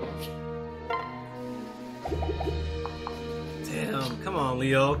 Damn, come on,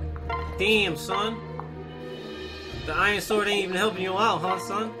 Leo. Damn, son. The Iron Sword ain't even helping you out, huh,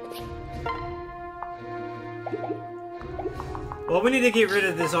 son? Well, we need to get rid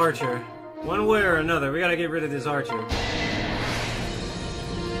of this archer. One way or another, we gotta get rid of this archer.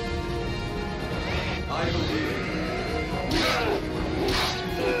 I believe.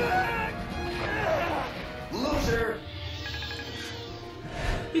 Loser.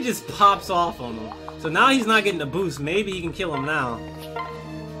 He just pops off on him. So now he's not getting a boost. Maybe he can kill him now.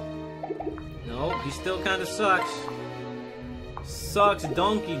 No, he still kind of sucks. Sucks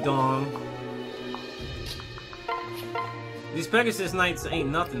donkey dong. These Pegasus Knights ain't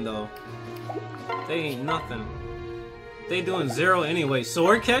nothing though. They ain't nothing. They doing 0 anyway.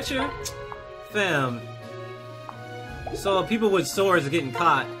 Sword catcher? Fam. So people with swords are getting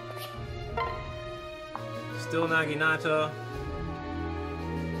caught. Still Naginata.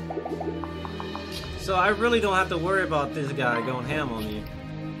 So I really don't have to worry about this guy going ham on me.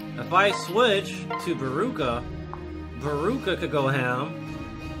 If I switch to Baruka, Baruka could go ham.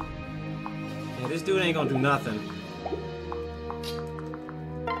 Yeah, this dude ain't gonna do nothing.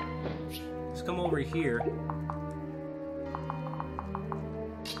 Let's come over here.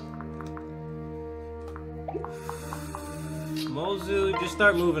 Mozu, just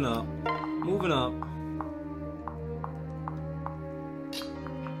start moving up. Moving up.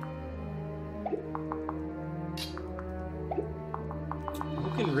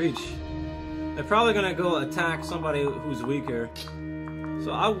 Who can reach? They're probably gonna go attack somebody who's weaker. So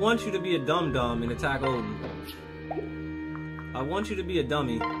I want you to be a dum-dum and attack Odin. I want you to be a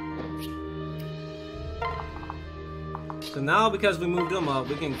dummy. So now, because we moved them up,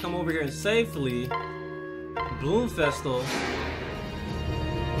 we can come over here and safely Bloomfestal.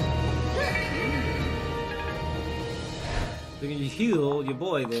 We can heal your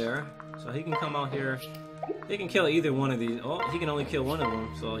boy there, so he can come out here. He can kill either one of these. Oh, he can only kill one of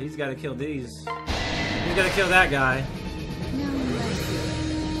them, so he's got to kill these. He's got to kill that guy.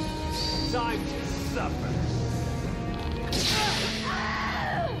 Time to suffer.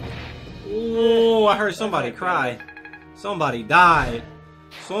 Oh, I heard somebody cry. Somebody died.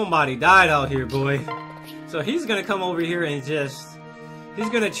 Somebody died out here, boy. So he's gonna come over here and he's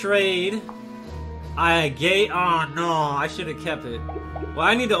gonna trade. Oh no, I should have kept it. Well,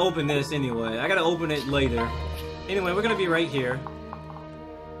 I need to open this anyway. I gotta open it later. Anyway, we're gonna be right here.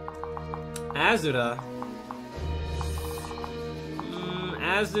 Azuda.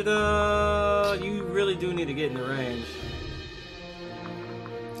 Azuda, you really do need to get in the range.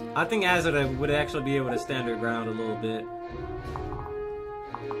 I think Azuda would actually be able to stand her ground a little bit.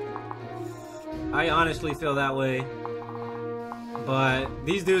 I honestly feel that way. But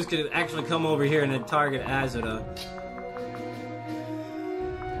these dudes could actually come over here and then target Azuda.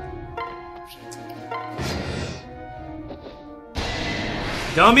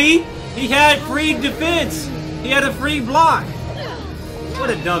 Dummy! He had free defense! He had a free block! What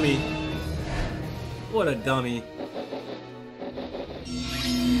a dummy. What a dummy.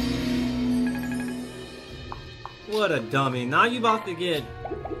 What a dummy. Now you about to get...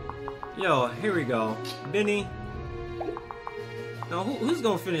 Yo, here we go. Benny. Now, who's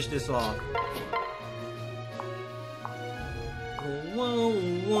gonna finish this off?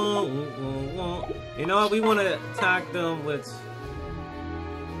 You know what? We want to attack them with...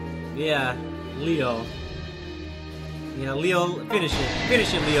 Yeah, Leo. Yeah, Leo, finish it.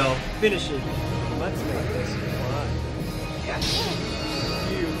 Finish it, Leo. Finish it. Let's make this fun.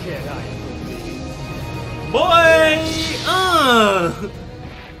 You cannot believe. Boy!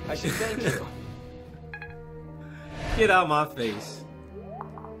 I should thank you. Get out my face.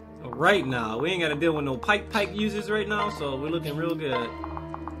 Right now. We ain't got to deal with no pipe users right now, so we're looking real good.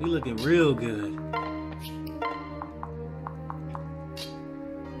 We looking real good.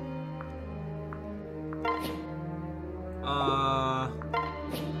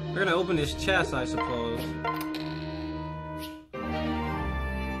 We're gonna open this chest, I suppose.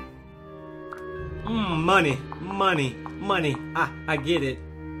 Money. I get it.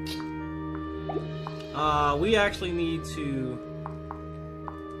 We actually need to...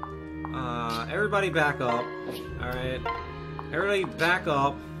 everybody back up. Alright. Everybody back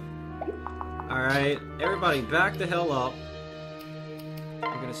up. Alright. Everybody back the hell up.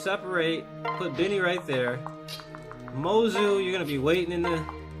 We're gonna separate. Put Benny right there. Mozu, you're gonna be waiting in the...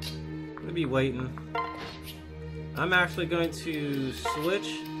 I'm gonna be waiting. I'm actually going to switch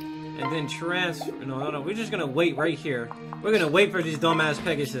and then transfer... No. We're just gonna wait right here. We're gonna wait for these dumbass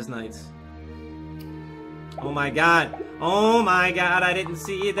Pegasus Knights. Oh my god. Oh my god, I didn't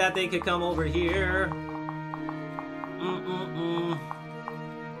see that they could come over here.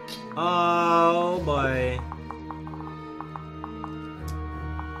 Oh boy.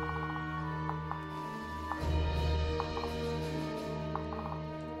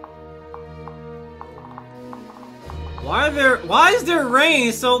 Why is their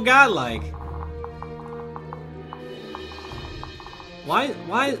rain so godlike? Why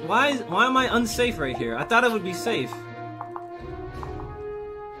am I unsafe right here? I thought it would be safe.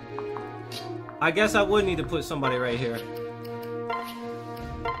 I guess I would need to put somebody right here.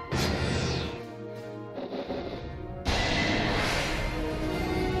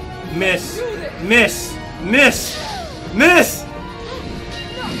 Miss! Miss! Miss! Miss!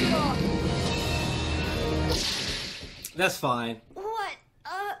 That's fine. What?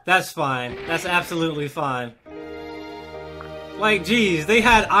 That's fine. That's absolutely fine. Like, geez, they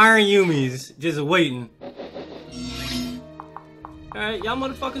had Iron Yumis just waiting. Alright, y'all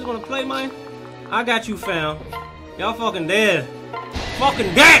motherfuckers wanna play, man? I got you, fam. Y'all fucking dead.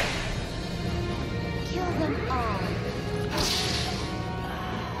 Fucking dead! Kill them all.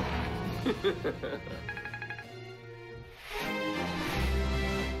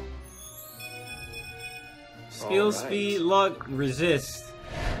 Skill, speed, luck, resist.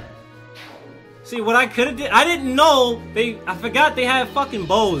 See, what I could've did, I didn't know I forgot they had fucking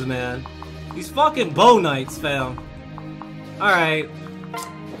bows, man. These fucking bow knights, fam. Alright.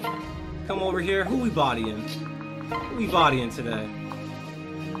 Come over here. Who we bodying? Who we bodying today?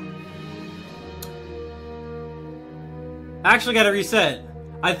 I actually gotta reset.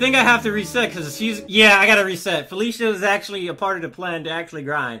 I think I have to reset because she's... Yeah, I gotta reset. Felicia is actually a part of the plan to actually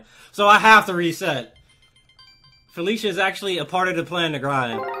grind. So I have to reset. Felicia is actually a part of the plan to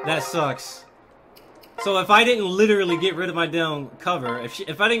grind. That sucks. So if I didn't literally get rid of my damn cover,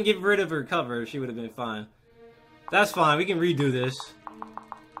 if I didn't get rid of her cover, she would have been fine. That's fine. We can redo this.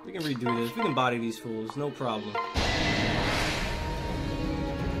 We can redo this. We can body these fools. No problem.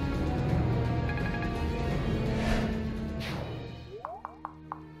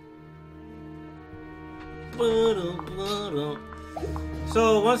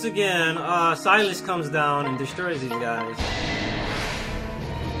 So once again, Silas comes down and destroys these guys.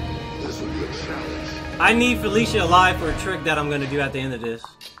 This will be a challenge. I need Felicia alive for a trick that I'm gonna do at the end of this.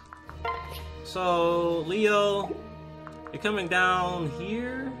 So Leo, you're coming down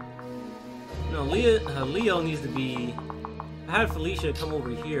here. No, Leo needs to be. I had Felicia come over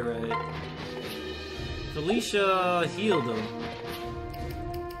here, right? Felicia healed him.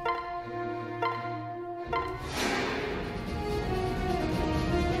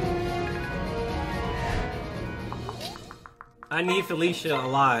 I need Felicia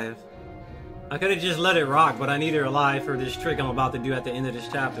alive. I could have just let it rock, but I need her alive for this trick I'm about to do at the end of this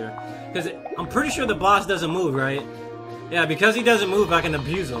chapter. Because I'm pretty sure the boss doesn't move, right? Yeah, because he doesn't move, I can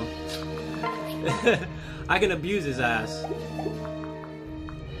abuse him. I can abuse his ass.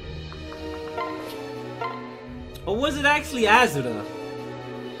 Or was it actually Azura?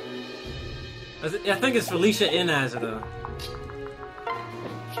 I think it's Felicia in Azura.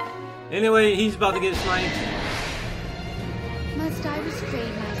 Anyway, he's about to get sniped. Must I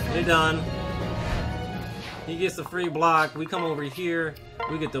restrain myself? They're done. He gets the free block. We come over here.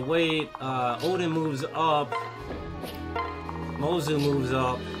 We get the wait. Odin moves up. Mozu moves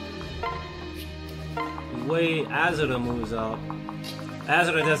up. We wait. Azura moves up.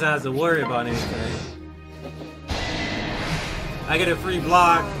 Azura doesn't have to worry about anything. I get a free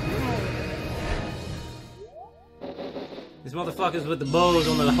block. These motherfuckers with the bows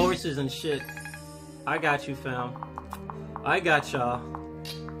on the horses and shit. I got you, fam. I got y'all.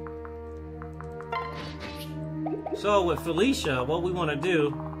 So with Felicia, what we want to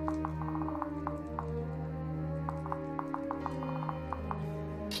do,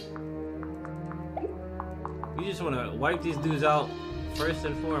 we just want to wipe these dudes out first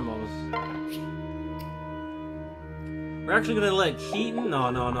and foremost. We're actually gonna let Keaton.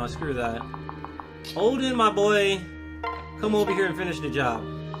 No, screw that. Odin, my boy, come over here and finish the job.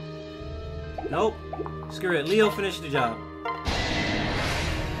 Nope, screw it. Leo, finish the job.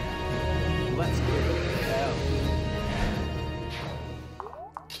 Let's go.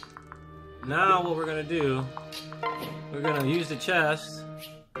 Now what we're gonna do, we're gonna use the chest.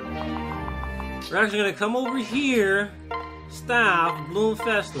 We're actually gonna come over here, staff, Bloom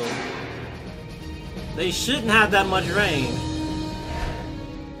Festival. They shouldn't have that much range.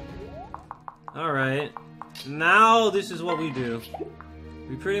 Alright, now this is what we do.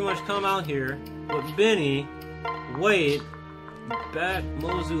 We pretty much come out here with Benny, wait, back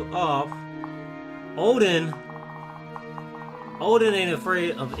Mozu up. Odin ain't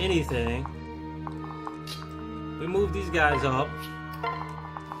afraid of anything. We move these guys up.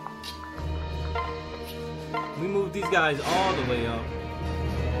 We move these guys all the way up.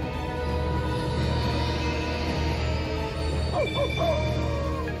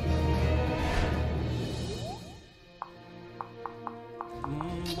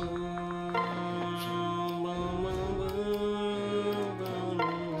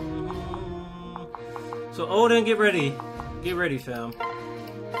 So Odin, get ready. Get ready, fam.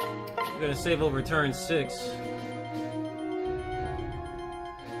 We're gonna save over turn 6.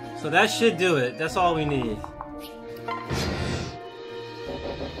 So that should do it. That's all we need.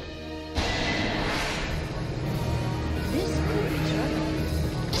 This could be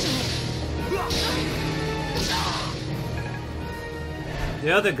trouble.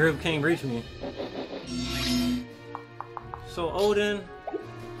 The other group can't reach me. So Odin,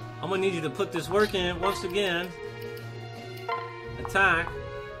 I'm gonna need you to put this work in once again. Attack,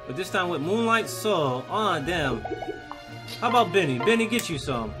 but this time with Moonlight Soul. Ah, damn. How about Benny? Benny, get you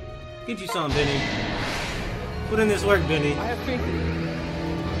some. Get you some, Benny. Put in this work, Benny. I have faith in you.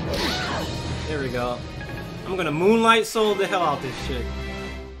 There we go. I'm gonna Moonlight Soul the hell out this shit.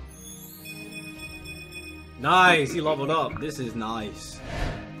 Nice, he leveled up. This is nice.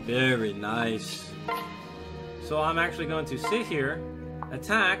 Very nice. So I'm actually going to sit here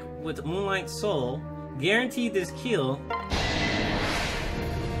Attack with Moonlight Soul. Guaranteed this kill.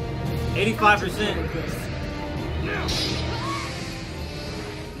 85%.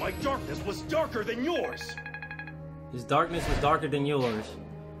 My darkness was darker than yours. His darkness was darker than yours.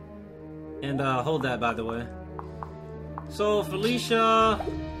 And hold that, by the way. So Felicia.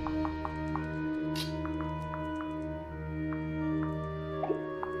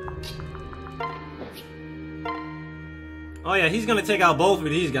 Oh yeah, he's gonna take out both of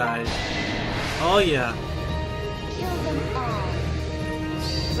these guys. Oh yeah. Kill them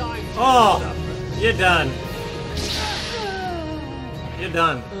Oh, all. you're done. You're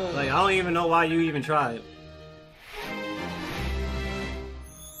done. Like, I don't even know why you even tried.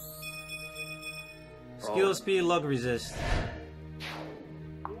 Skill, speed, luck, resist.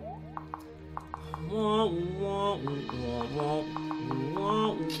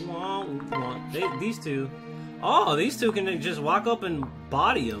 These two. Oh, these two can just walk up and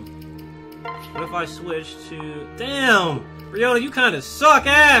body him. What if I switch to... Damn! Ryota, you kind of suck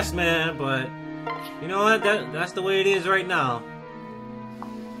ass, man, but... You know what? That's the way it is right now.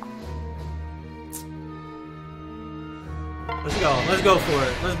 Let's go. Let's go for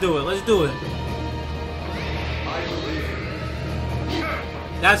it. Let's do it. Let's do it.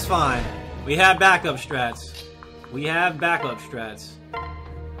 That's fine. We have backup strats. We have backup strats.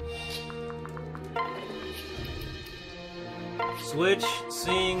 Switch,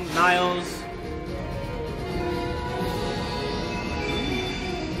 Sing, Niles.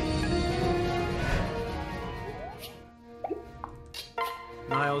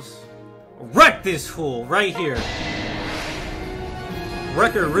 Niles. Wreck this fool right here.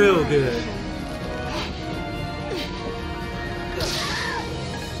 Wreck her real good.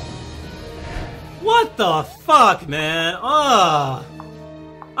 What the fuck, man? Ugh.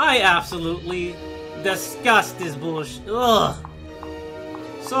 I absolutely disgust this bullshit. Ugh.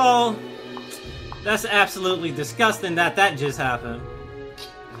 So, that's absolutely disgusting that just happened.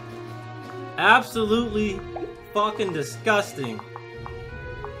 Absolutely fucking disgusting.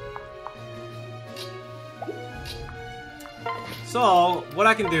 So, what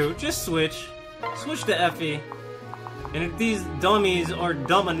I can do, just switch to Effie, and if these dummies are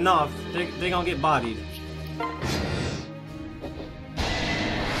dumb enough, they gonna get bodied.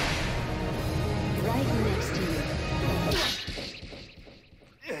 Right next to you.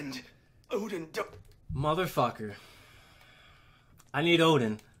 And Odin Motherfucker. I need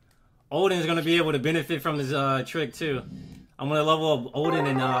Odin. Odin's gonna be able to benefit from his trick too. I'm gonna level up Odin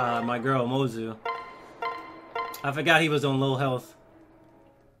and my girl Mozu. I forgot he was on low health.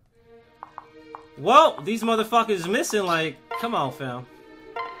 Well, these motherfuckers missing, like, come on, fam.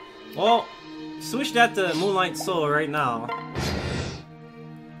 Well, switch that to Moonlight Soul right now.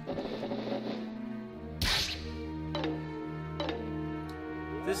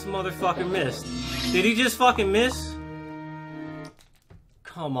 This motherfucker missed. Did he just fucking miss?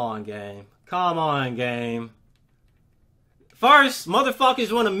 Come on, game. Come on, game. First,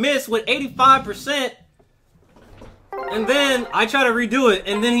 motherfuckers want to miss with 85%. And then I try to redo it,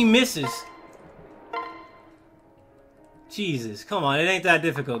 and then he misses. Jesus, come on, it ain't that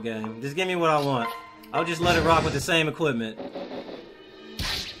difficult, game. Just give me what I want. I'll just let it rock with the same equipment.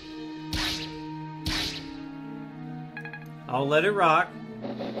 I'll let it rock.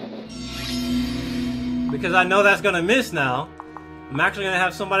 Because I know that's gonna miss now. I'm actually gonna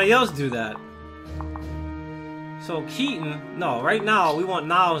have somebody else do that. So Keaton, no, right now we want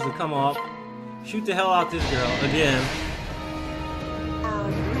Niles to come up. Shoot the hell out this girl again.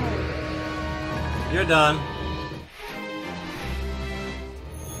 You're done.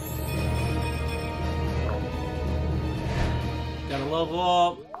 Gotta level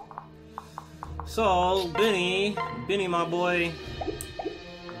up. So Benny, my boy,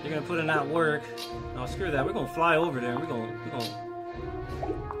 you're gonna put in that work. Oh, screw that. We're gonna fly over there. We're gonna.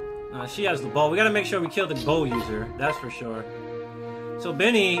 She has the bow. We gotta make sure we kill the bow user. That's for sure. So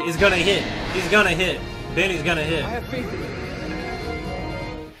Benny is gonna hit. He's gonna hit. Benny's gonna hit. I have faith in you.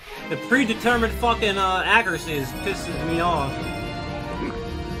 The predetermined fucking accuracy is pissing me off.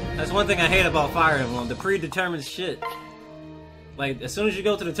 That's one thing I hate about Fire Emblem. The predetermined shit. Like, as soon as you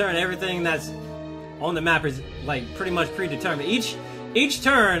go to the turn, everything that's on the map is, like, pretty much predetermined. Each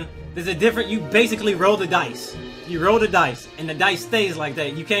turn, there's a different... You basically roll the dice. You roll the dice, and the dice stays like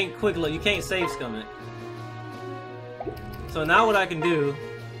that. You can't you can't save scum it. So now what I can do...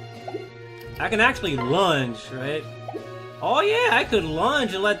 I can actually lunge, right? Oh yeah, I could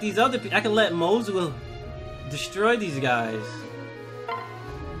lunge and let these other people... I can let Mozu destroy these guys.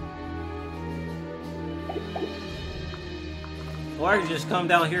 Or I can just come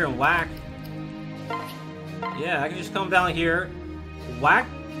down here and whack. Yeah, I can just come down here whack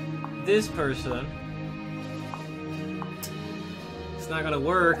this person. It's not gonna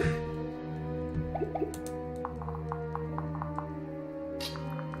work.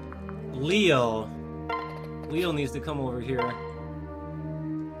 Leo needs to come over here.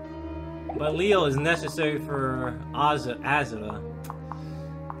 But Leo is necessary for Azura.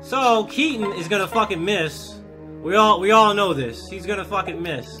 So Keaton is gonna fucking miss. We all know this. He's gonna fucking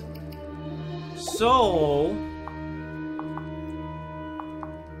miss. So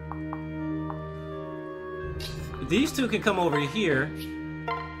these two can come over here.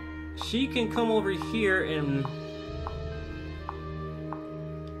 She can come over here and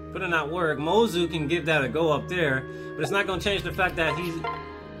put in that work. Mozu can give that a go up there, but it's not gonna change the fact that he'd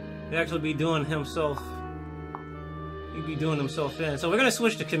actually be doing himself. He'd be doing himself in. So we're gonna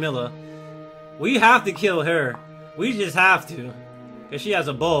switch to Camilla. We have to kill her. We just have to. Because she has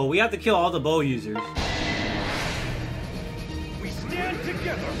a bow. We have to kill all the bow users. We stand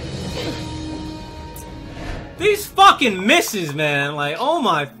together. These fucking misses, man. Like, oh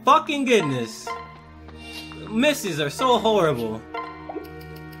my fucking goodness. Misses are so horrible.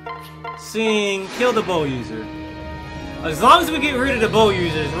 Seeing kill the bow user. As long as we get rid of the bow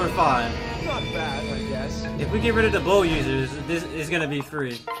users, we're fine. Not bad, I guess. If we get rid of the bow users, this is gonna be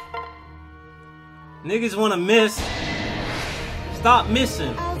free. Niggas wanna miss. Stop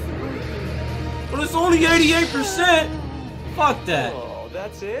missing. But it's only 88%! Fuck that. Oh,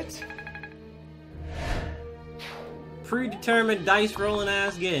 that's it? Predetermined dice rolling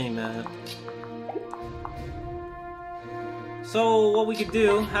ass game, man. So what we could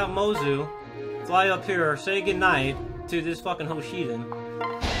do, have Mozu fly up here, say goodnight to this fucking Hoshiden,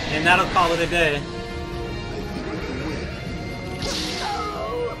 and that'll call it a day.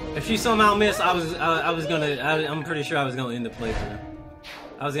 If she somehow missed, I'm pretty sure I was gonna end the playthrough.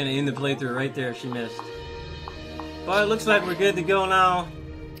 I was gonna end the playthrough right there if she missed. But it looks like we're good to go now.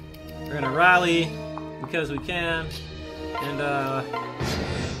 We're gonna rally because we can, and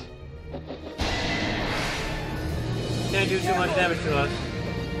can't do too much damage to us.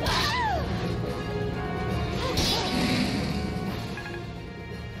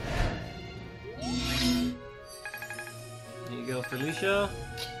 There you go, Felicia.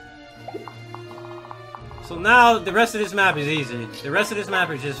 So now the rest of this map is easy. The rest of this map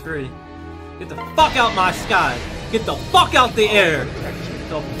is just free. Get the fuck out my sky. Get the fuck out the air.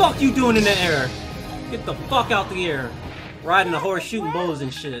 The fuck you doing in the air? Get the fuck out the air. Riding a horse, shooting bows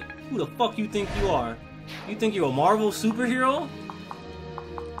and shit. Who the fuck you think you are? You think you're a Marvel superhero?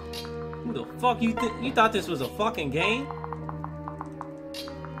 Who the fuck you think? You thought this was a fucking game?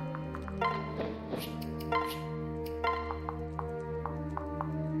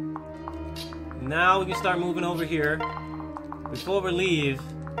 Now we can start moving over here. Before we leave,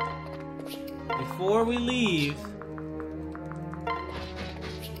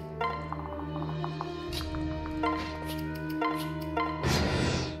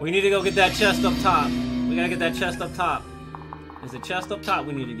 we need to go get that chest up top. We gotta get that chest up top. There's a chest up top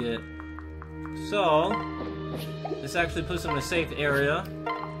we need to get. So, this actually puts them in a safe area.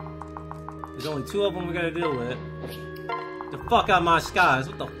 There's only 2 of them we gotta deal with. The fuck out my skies.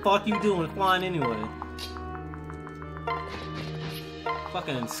 What the fuck you doing flying anyway?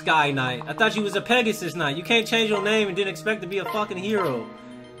 Fucking Sky Knight. I thought you was a Pegasus Knight. You can't change your name and didn't expect to be a fucking hero.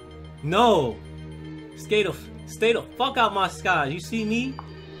 No. Stay the fuck out my skies. You see me?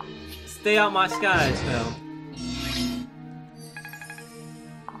 Stay out my skies, fam.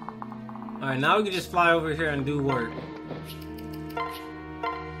 Alright, now we can just fly over here and do work.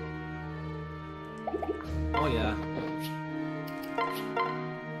 Oh yeah.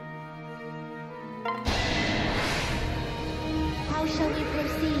 How shall we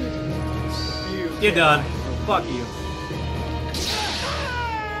proceed? You're done. Fuck you.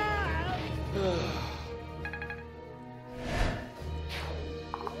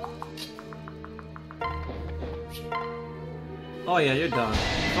 Oh yeah, you're done.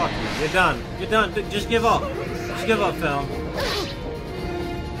 Fuck you. You're done. You're done. Just give up. Just give up, Phil.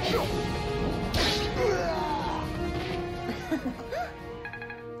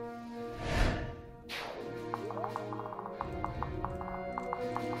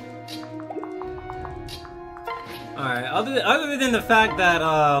 Alright, other than the fact that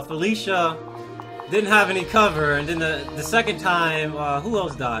Felicia didn't have any cover, and then the second time, who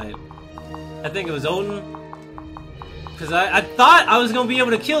else died? I think it was Odin. Because I thought I was going to be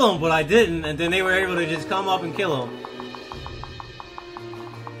able to kill him, but I didn't, and then they were able to just come up and kill him.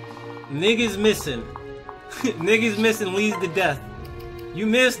 Niggas missing. Niggas missing leads to death. You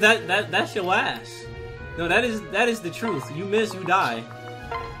miss, that's your ass. No, that is the truth. You miss, you die.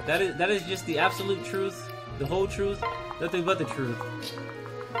 That is just the absolute truth. The whole truth? Nothing but the truth.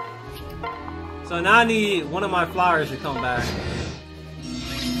 So now I need one of my flowers to come back.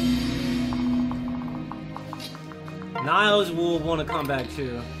 Niles will want to come back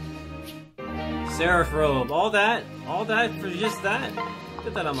too. Seraph robe. All that for just that?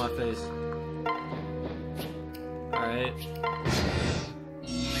 Get that on my face. Alright.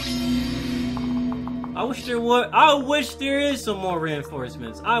 I wish there is some more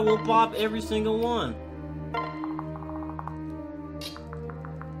reinforcements. I will pop every single one.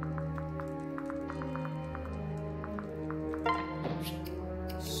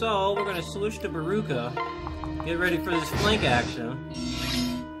 So we're gonna switch to Baruka. Get ready for this flank action.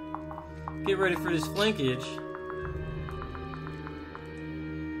 Get ready for this flankage.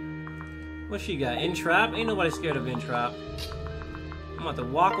 What she got? Entrap? Ain't nobody scared of Entrap. I'm about to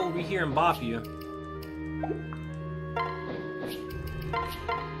walk over here and bop you.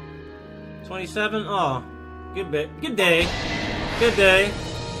 27? Oh. Good day. Good day.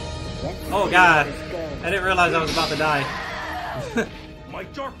 Oh god. I didn't realize I was about to die. My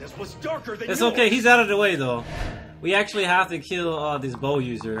darkness was darker than It's yours. okay, he's out of the way though. We actually have to kill this bow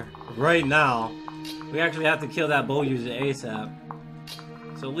user right now. We actually have to kill that bow user ASAP.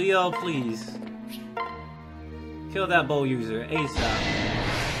 So Leo, please. Kill that bow user ASAP.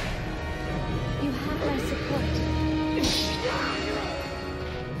 You have my support.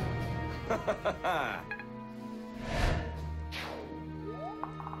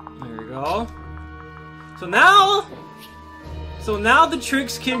 There we go. So now the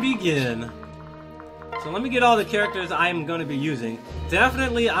tricks can begin. So let me get all the characters I'm going to be using.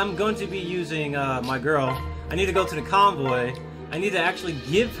 Definitely I'm going to be using my girl. I need to go to the convoy. I need to actually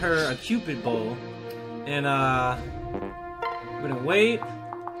give her a Cupid bow. And we're going to wait.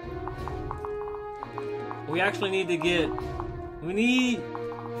 We actually need to get... We need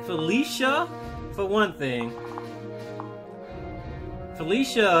Felicia for one thing.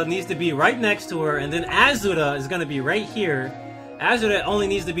 Felicia needs to be right next to her, and then Azura is going to be right here. Azura only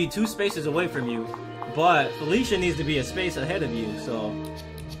needs to be 2 spaces away from you, but Felicia needs to be a space ahead of you, so...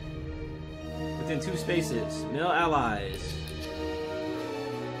 Within 2 spaces. Male allies.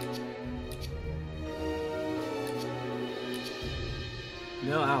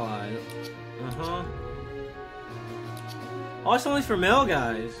 Male allies. Uh-huh. Oh, it's only for male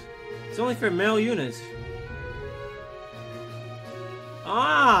guys. It's only for male units.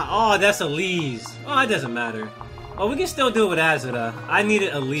 Ah! Oh, that's Elise. Oh, it doesn't matter. Oh, we can still do it with Azura. I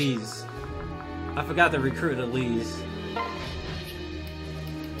needed Elise. I forgot to recruit Elise.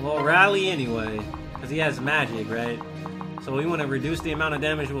 Well, Rally anyway. Because he has magic, right? So we want to reduce the amount of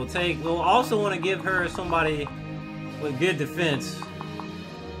damage we'll take. We'll also want to give her somebody with good defense.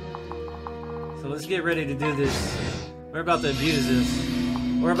 So let's get ready to do this. We're about to abuse this.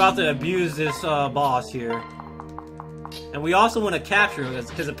 We're about to abuse this boss here. And we also want to capture him,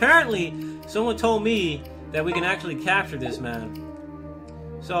 because apparently someone told me that we can actually capture this man.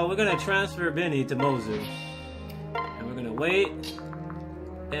 So we're going to transfer Benny to Mozu. And we're going to wait.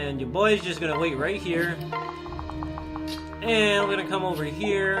 And your boy's just going to wait right here. And we're going to come over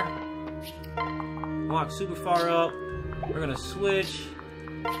here. Walk super far up. We're going to switch.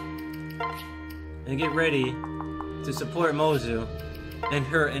 And get ready to support Mozu and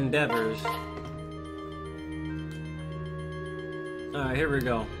her endeavors. Alright, here we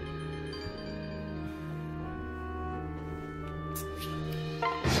go.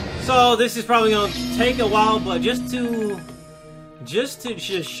 So this is probably gonna take a while, but just to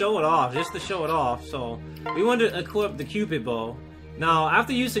show it off, so we want to equip the Cupid bow. Now,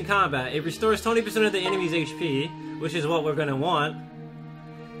 after use in combat, it restores 20% of the enemy's HP, which is what we're gonna want.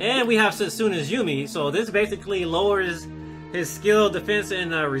 And we have Satsuna's Yumi, so this basically lowers his skill, defense,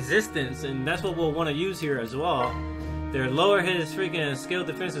 and resistance, and that's what we'll want to use here as well. They lower his freaking skill,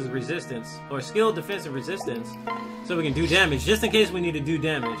 defensive resistance, or skill, defensive resistance, so we can do damage, just in case we need to do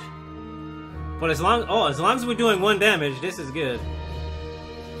damage. But as long as we're doing 1 damage, this is good.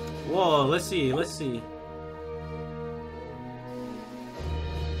 Whoa, let's see.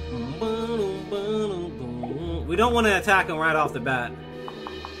 We don't want to attack him right off the bat.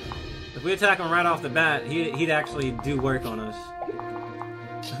 If we attack him right off the bat, he'd actually do work on us.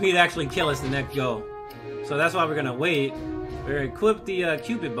 He'd actually kill us the next go. So that's why we're gonna wait. We're gonna equip the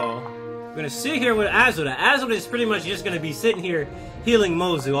Cupid bow. We're gonna sit here with Azura. Azura is pretty much just gonna be sitting here healing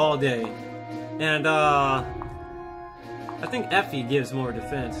Mozu all day. And I think Effie gives more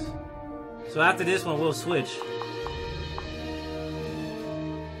defense. So after this one, we'll switch.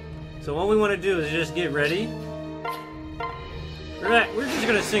 So what we want to do is just get ready. We're just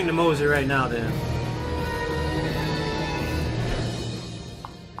gonna sing to Mozu right now then.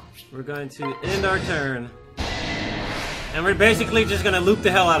 We're going to end our turn. And we're basically just gonna loop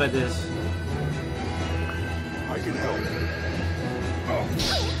the hell out of this. I can help.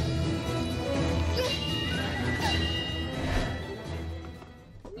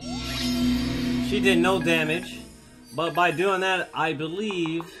 She did no damage, but by doing that, I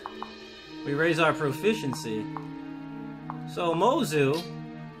believe we raise our proficiency. So Mozu,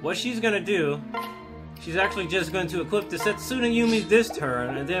 what she's gonna do, she's actually just going to equip the Setsuna Yumi's this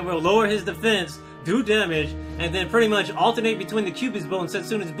turn, and then we'll lower his defense, do damage, and then pretty much alternate between the Cupid's bow and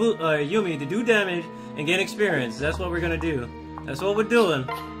Setsuna's Yumi to do damage and gain experience. That's what we're gonna do. That's what we're doing.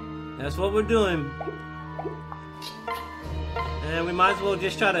 That's what we're doing. And we might as well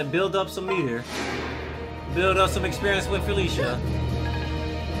just try to build up some meter. Build up some experience with Felicia.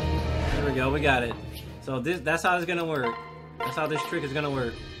 There we go, we got it. So that's how it's gonna work. That's how this trick is gonna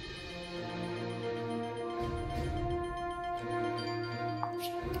work.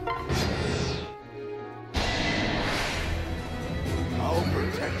 I'll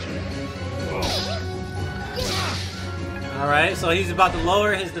protect you. Alright, so he's about to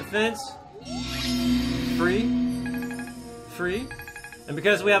lower his defense. Free. And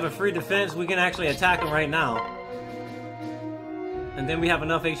because we have a free defense, we can actually attack him right now. And then we have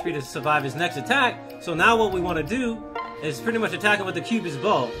enough HP to survive his next attack. So now what we want to do is pretty much attack him with the Cupid's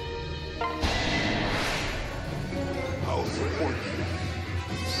bow. I'll support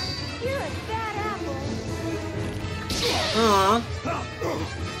you. You're a bad apple.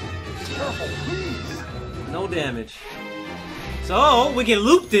 Careful, please. No damage. So we can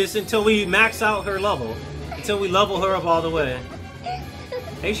loop this until we max out her level. Until we level her up all the way.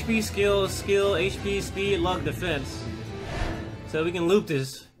 HP, skill, HP, speed, luck, defense. So we can loop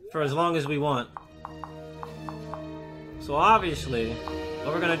this for as long as we want. So obviously,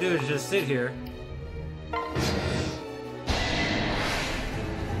 what we're gonna do is just sit here.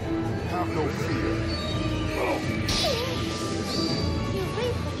 Have no fear. You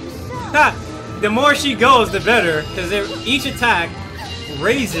reap what you sow. Ha! The more she goes, the better, because each attack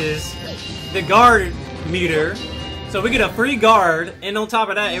raises the guard meter. So we get a free guard, and on top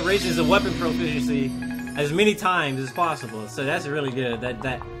of that, it raises the weapon proficiency as many times as possible. So that's really good.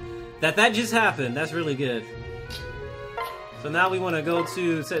 That just happened. That's really good. So now we want to go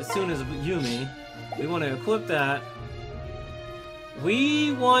to Setsuna's Yumi. We want to equip that.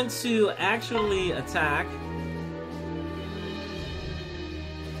 We want to actually attack.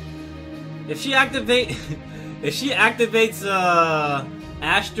 If she activates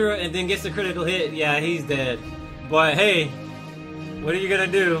Astra and then gets a critical hit, yeah, he's dead. But hey, what are you gonna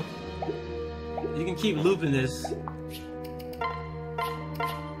do? You can keep looping this.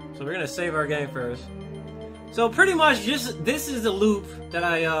 So we're gonna save our game first. So pretty much just this is the loop that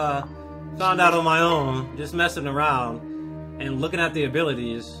I found out on my own, just messing around and looking at the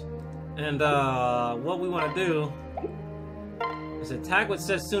abilities. And what we want to do is attack with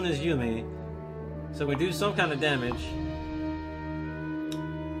Setsuna's Yumi. So we do some kind of damage.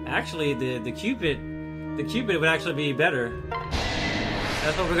 Actually, the Cupid would actually be better.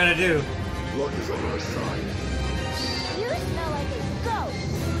 That's what we're gonna do. Luck is on our side. You smell like a ghost.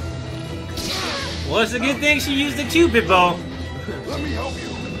 Well, it's a good thing she used the Cupid bow. Let me help you.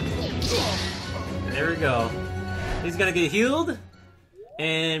 There we go. He's gonna get healed,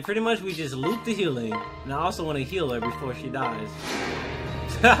 and pretty much we just loop the healing. And I also want to heal her before she dies.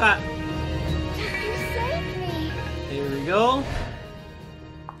 You saved me. Here we go.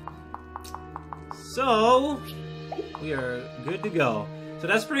 So we are good to go. So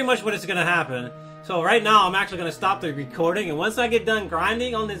that's pretty much what is gonna happen. So right now I'm actually gonna stop the recording, and once I get done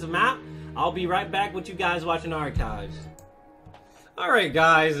grinding on this map, I'll be right back with you guys watching archives. Alright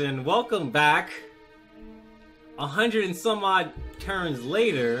guys, and welcome back. 100 and some odd turns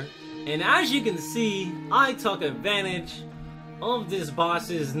later, and as you can see, I took advantage of this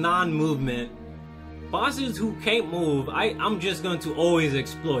boss's non-movement. Bosses who can't move, I'm just going to always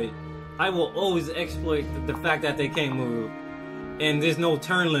exploit. I will always exploit the fact that they can't move. And there's no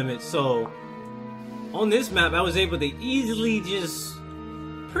turn limit, so on this map I was able to easily just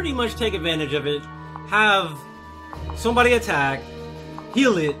pretty much take advantage of it. Have somebody attack,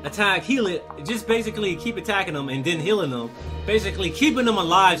 heal it, attack, heal it, just basically keep attacking them and then healing them. Basically keeping them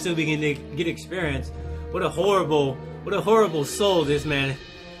alive so we can get experience. What a horrible soul this man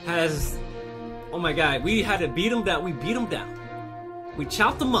has. Oh my god, we had to beat him down. We beat him down. We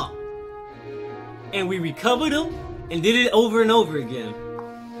chopped him up. And we recovered him and did it over and over again.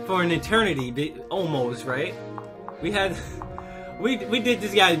 For an eternity, almost, right? We did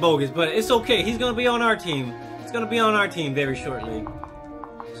this guy bogus, but it's okay. He's gonna be on our team. He's gonna be on our team very shortly.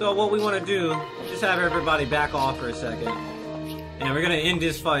 So what we want to do, just have everybody back off for a second. And we're gonna end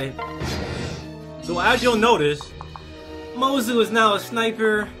this fight. So as you'll notice, Mozu is now a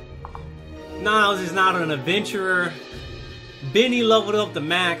sniper. Niles is now an adventurer. Benny leveled up the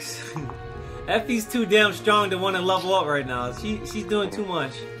max. Effie's too damn strong to want to level up right now. She's doing too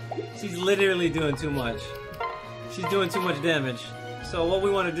much. She's literally doing too much. She's doing too much damage. So what we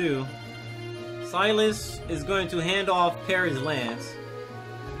want to do, Silas is going to hand off Perry's lance.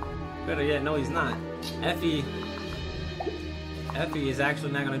 Better yet, no he's not. Effie is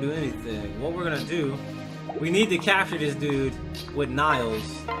actually not going to do anything. What we're going to do, we need to capture this dude with Niles.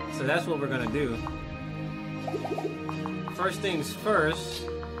 So that's what we're going to do. First things first,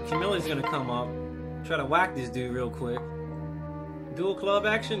 Camilla's going to come up, try to whack this dude real quick. Dual club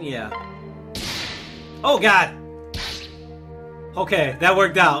action? Yeah. Oh god! Okay, that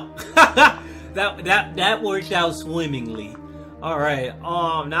worked out. that worked out swimmingly. Alright,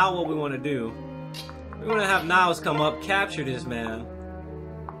 now what we want to do, we want to have Niles come up, capture this man.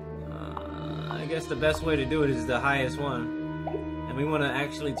 I guess the best way to do it is the highest one. And we want to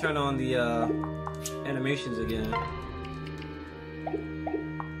actually turn on the animations again.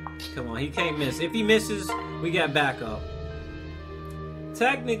 Come on, he can't miss. If he misses, we got backup.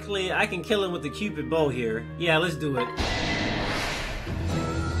 Technically, I can kill him with the Cupid bow here. Yeah, let's do it.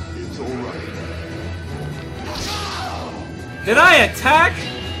 It's alright. Did I attack?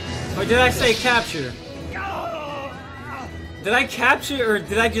 Or did I say capture? Did I capture or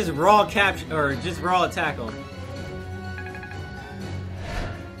did I just raw capture or just raw attack him?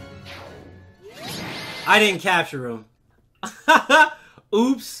 I didn't capture him.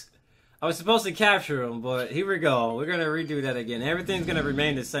 Oops. I was supposed to capture him, but here we go. We're gonna redo that again. Everything's gonna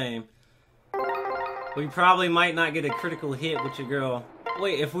remain the same. We probably might not get a critical hit with your girl.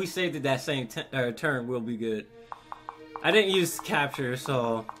 Wait, if we saved it that same turn, we'll be good. I didn't use capture,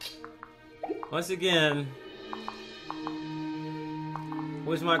 so once again,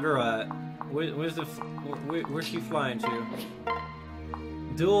 where's my girl at? Where's she flying to?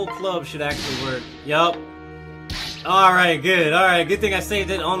 Dual club should actually work. Yup. Alright, good. Alright, good thing I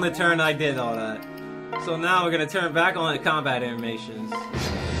saved it on the turn I did all that. So now we're gonna turn back on the combat animations.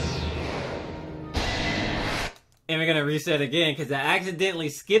 And we're gonna reset again because I accidentally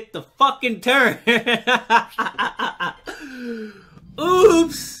skipped the fucking turn.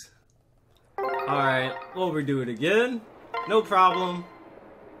 Oops! Alright, we'll redo it again. No problem.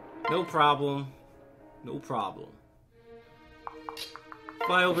 No problem. No problem.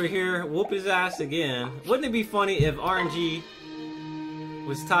 Fly over here, whoop his ass again. Wouldn't it be funny if RNG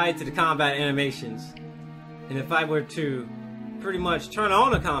was tied to the combat animations? And if I were to pretty much turn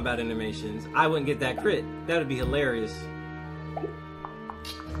on the combat animations, I wouldn't get that crit. That would be hilarious.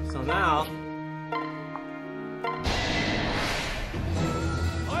 So now,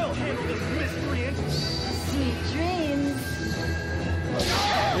 I'll handle this miscreant. Sweet dreams.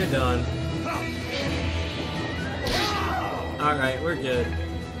 you're done. Alright, we're good.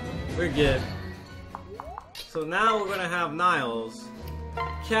 We're good. So now we're gonna have Niles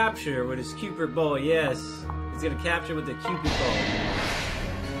capture with his Cupid bow. Yes, he's gonna capture with the Cupid bow.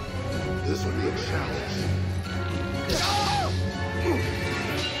 This will be a challenge.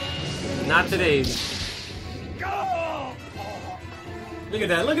 Not today. Look at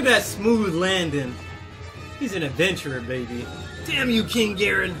that. Look at that smooth landing. He's an adventurer, baby. Damn you, King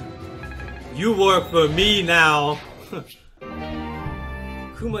Garen. You work for me now.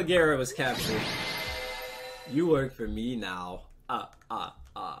 Kumagara was captured. You work for me now. It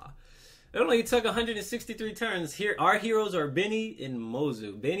only took 163 turns. Here, our heroes are Benny and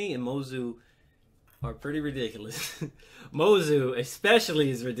Mozu. Benny and Mozu are pretty ridiculous. Mozu especially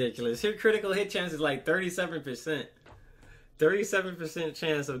is ridiculous. Her critical hit chance is like 37%. 37%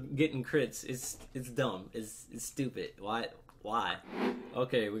 chance of getting crits. It's dumb. It's stupid. Why?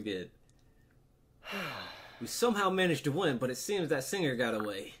 Okay, we're good. We somehow managed to win, but it seems that singer got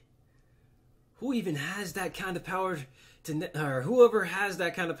away. Who even has that kind of power or whoever has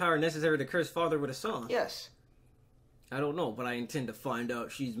that kind of power necessary to curse father with a song? Yes. I don't know, but I intend to find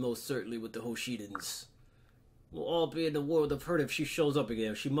out. She's most certainly with the Hoshidans. We'll all be in the world of hurt if she shows up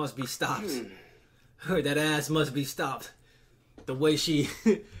again. She must be stopped. Her, that ass must be stopped. The way she...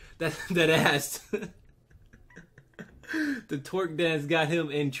 that ass. The twerk dance got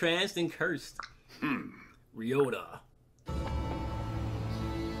him entranced and cursed. Ryota.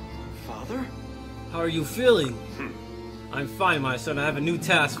 Father? How are you feeling? I'm fine, my son. I have a new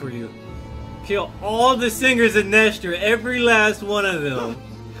task for you. Kill all the singers in Nestor, every last one of them.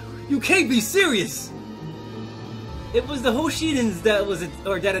 You can't be serious! It was the Hoshidans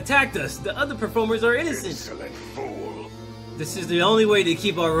that attacked us. The other performers are innocent. Insolent fool. This is the only way to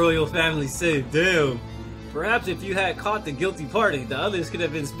keep our royal family safe. Damn. Perhaps if you had caught the guilty party, the others could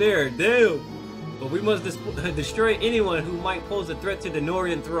have been spared. Damn. But we must destroy anyone who might pose a threat to the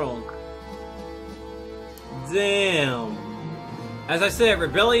Norian throne. Damn. As I said,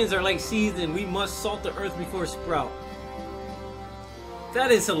 rebellions are like seeds and we must salt the earth before sprout. That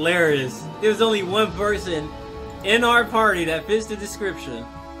is hilarious. There's only one person in our party that fits the description.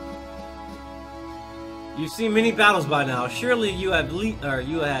 You've seen many battles by now. Surely you have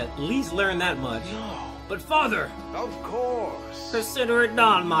at least learned that much. No. But father! Of course. Consider it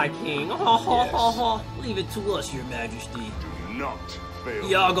done, my king. Yes. Leave it to us, your majesty. Do not fail.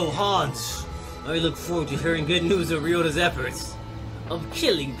 Iago Hans. I look forward to hearing good news of Ryota's efforts of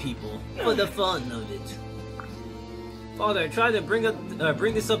killing people for the fun of it. Father, I tried to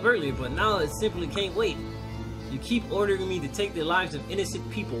bring this up earlier, but now it simply can't wait. You keep ordering me to take the lives of innocent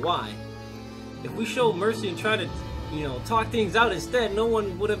people. Why? If we show mercy and try to, talk things out instead, no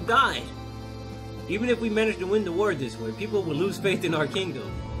one would have died. Even if we manage to win the war this way, people will lose faith in our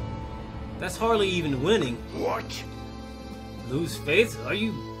kingdom. That's hardly even winning. What? Lose faith? Are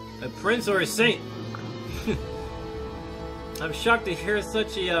you a prince or a saint? I'm shocked to hear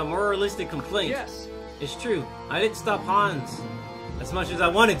such a moralistic complaint. Yes. It's true. I didn't stop Hans as much as I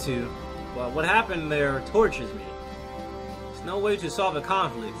wanted to, but what happened there tortures me. There's no way to solve a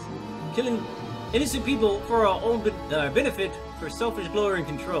conflict. Killing innocent people for our own benefit, for selfish glory and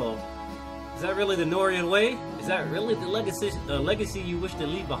control. Is that really the Norian way? Is that really the legacy you wish to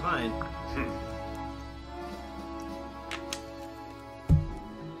leave behind?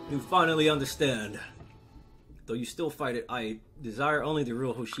 You finally understand. Though you still fight it, I desire only to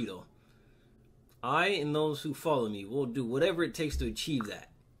rule Hoshido. I and those who follow me will do whatever it takes to achieve that.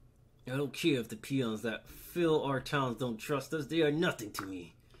 I don't care if the peons that fill our towns don't trust us. They are nothing to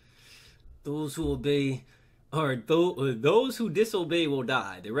me. Those who obey, or those who disobey will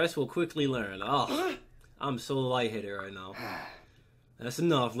die. The rest will quickly learn. Oh, I'm so lightheaded right now. That's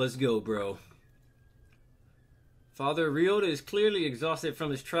enough. Let's go, bro. Father Ryota is clearly exhausted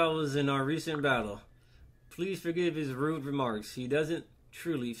from his travels in our recent battle. Please forgive his rude remarks. He doesn't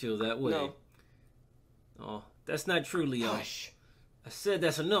truly feel that way. No. Oh, that's not true, Leo. Hush. I said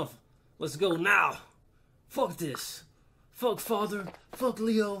that's enough. Let's go now. Fuck this. Fuck Father. Fuck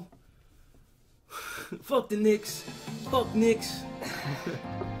Leo. Fuck the Knicks. Fuck Knicks.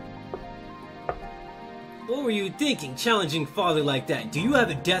 What were you thinking, challenging Father like that? Do you have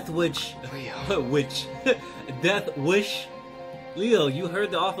a death wish? Leo. Which? A death wish? Leo, you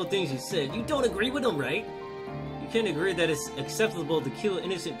heard the awful things he said. You don't agree with him, right? You can't agree that it's acceptable to kill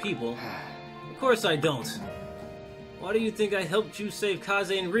innocent people. Of course I don't. Why do you think I helped you save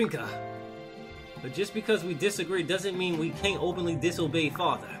Kaze and Rinka? But just because we disagree doesn't mean we can't openly disobey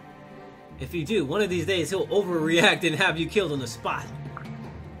Father. If you do, one of these days he'll overreact and have you killed on the spot.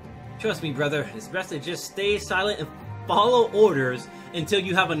 Trust me, brother, it's best to just stay silent and follow orders until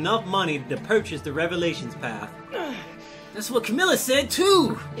you have enough money to purchase the Revelations path. That's what Camilla said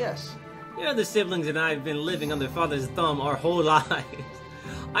too! Yes. The other siblings and I have been living under Father's thumb our whole lives.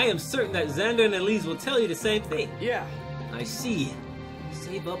 I am certain that Xander and Elise will tell you the same thing. Yeah. I see.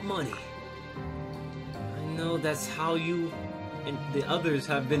 Save up money. I know that's how you and the others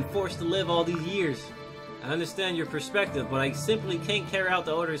have been forced to live all these years. I understand your perspective, but I simply can't carry out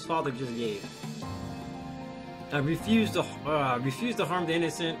the orders Father just gave. I refuse to harm the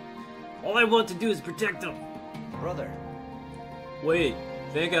innocent. All I want to do is protect them. Brother. Wait,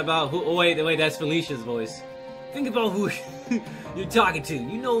 think about who. Oh, wait, that's Felicia's voice. Think about who you're talking to.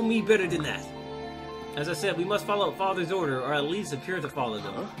 You know me better than that. As I said, we must follow Father's order, or at least appear to follow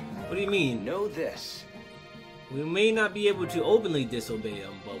them. Huh? What do you mean? Know this. We may not be able to openly disobey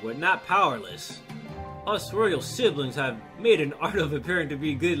them, but we're not powerless. Us royal siblings have made an art of appearing to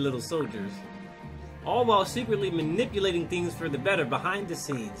be good little soldiers, all while secretly manipulating things for the better behind the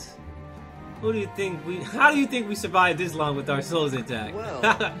scenes. How do you think we survived this long with our souls intact?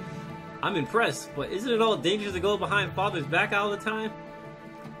 Well... I'm impressed, but isn't it all dangerous to go behind Father's back all the time?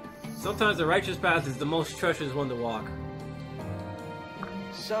 Sometimes the righteous path is the most treacherous one to walk.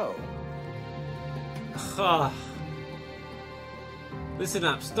 So... Listen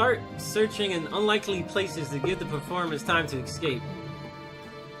up, start searching in unlikely places to give the performers time to escape.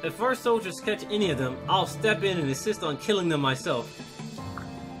 If our soldiers catch any of them, I'll step in and insist on killing them myself.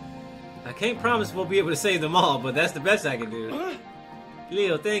 I can't promise we'll be able to save them all, but that's the best I can do.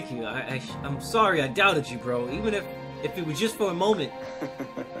 Leo, thank you. I'm sorry I doubted you, bro, even if it was just for a moment.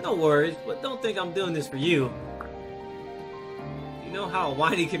 No worries, but don't think I'm doing this for you. You know how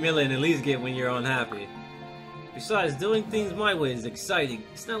whiny Camilla and Elise get when you're unhappy. Besides, doing things my way is exciting.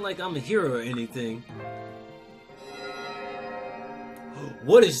 It's not like I'm a hero or anything.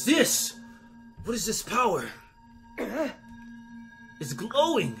 What is this? What is this power? It's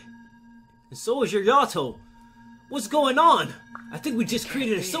glowing. And so is your Yato. What's going on? I think we just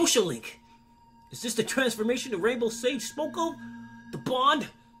created a social link. Is this the transformation the Rainbow Sage spoke of? The bond?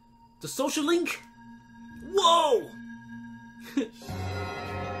 The social link? Whoa!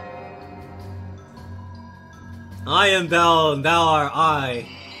 I am thou, and thou art I.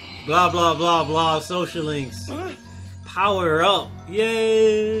 Blah blah blah blah, social links. Power up.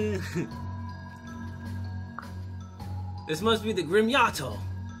 Yay! This must be the Grim Yato.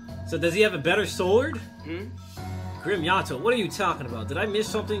 So does he have a better sword? Grim Yato, what are you talking about? Did I miss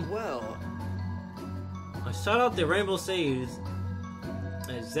something? Well, I shot out the Rainbow Sage,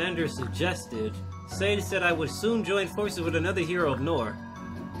 as Xander suggested. Sage said I would soon join forces with another hero of Nor.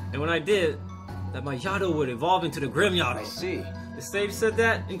 And when I did, that my Yato would evolve into the Grim Yato. I see. The Sage said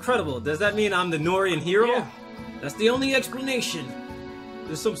that? Incredible. Does that mean I'm the Norian hero? Yeah. That's the only explanation.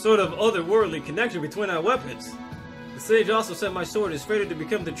 There's some sort of otherworldly connection between our weapons. The Sage also said my sword is fated to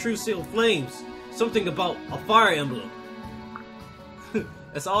become the true Seal Flames. Something about a fire emblem.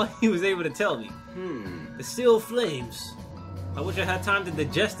 That's all he was able to tell me. The Seal Flames. I wish I had time to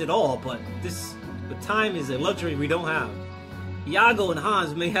digest it all, but time is a luxury we don't have. Iago and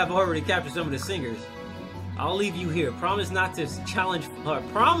Hans may have already captured some of the singers. I'll leave you here. Promise not to challenge.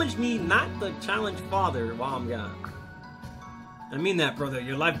 Promise me not to challenge Father while I'm gone. I mean that, brother.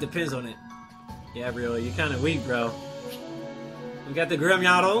 Your life depends on it. Yeah, bro. You're kind of weak, bro. We got the Grim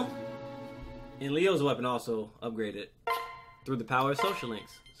Yato. And Leo's weapon also upgraded through the power of social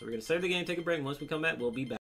links. So we're going to save the game, take a break. Once we come back, we'll be back.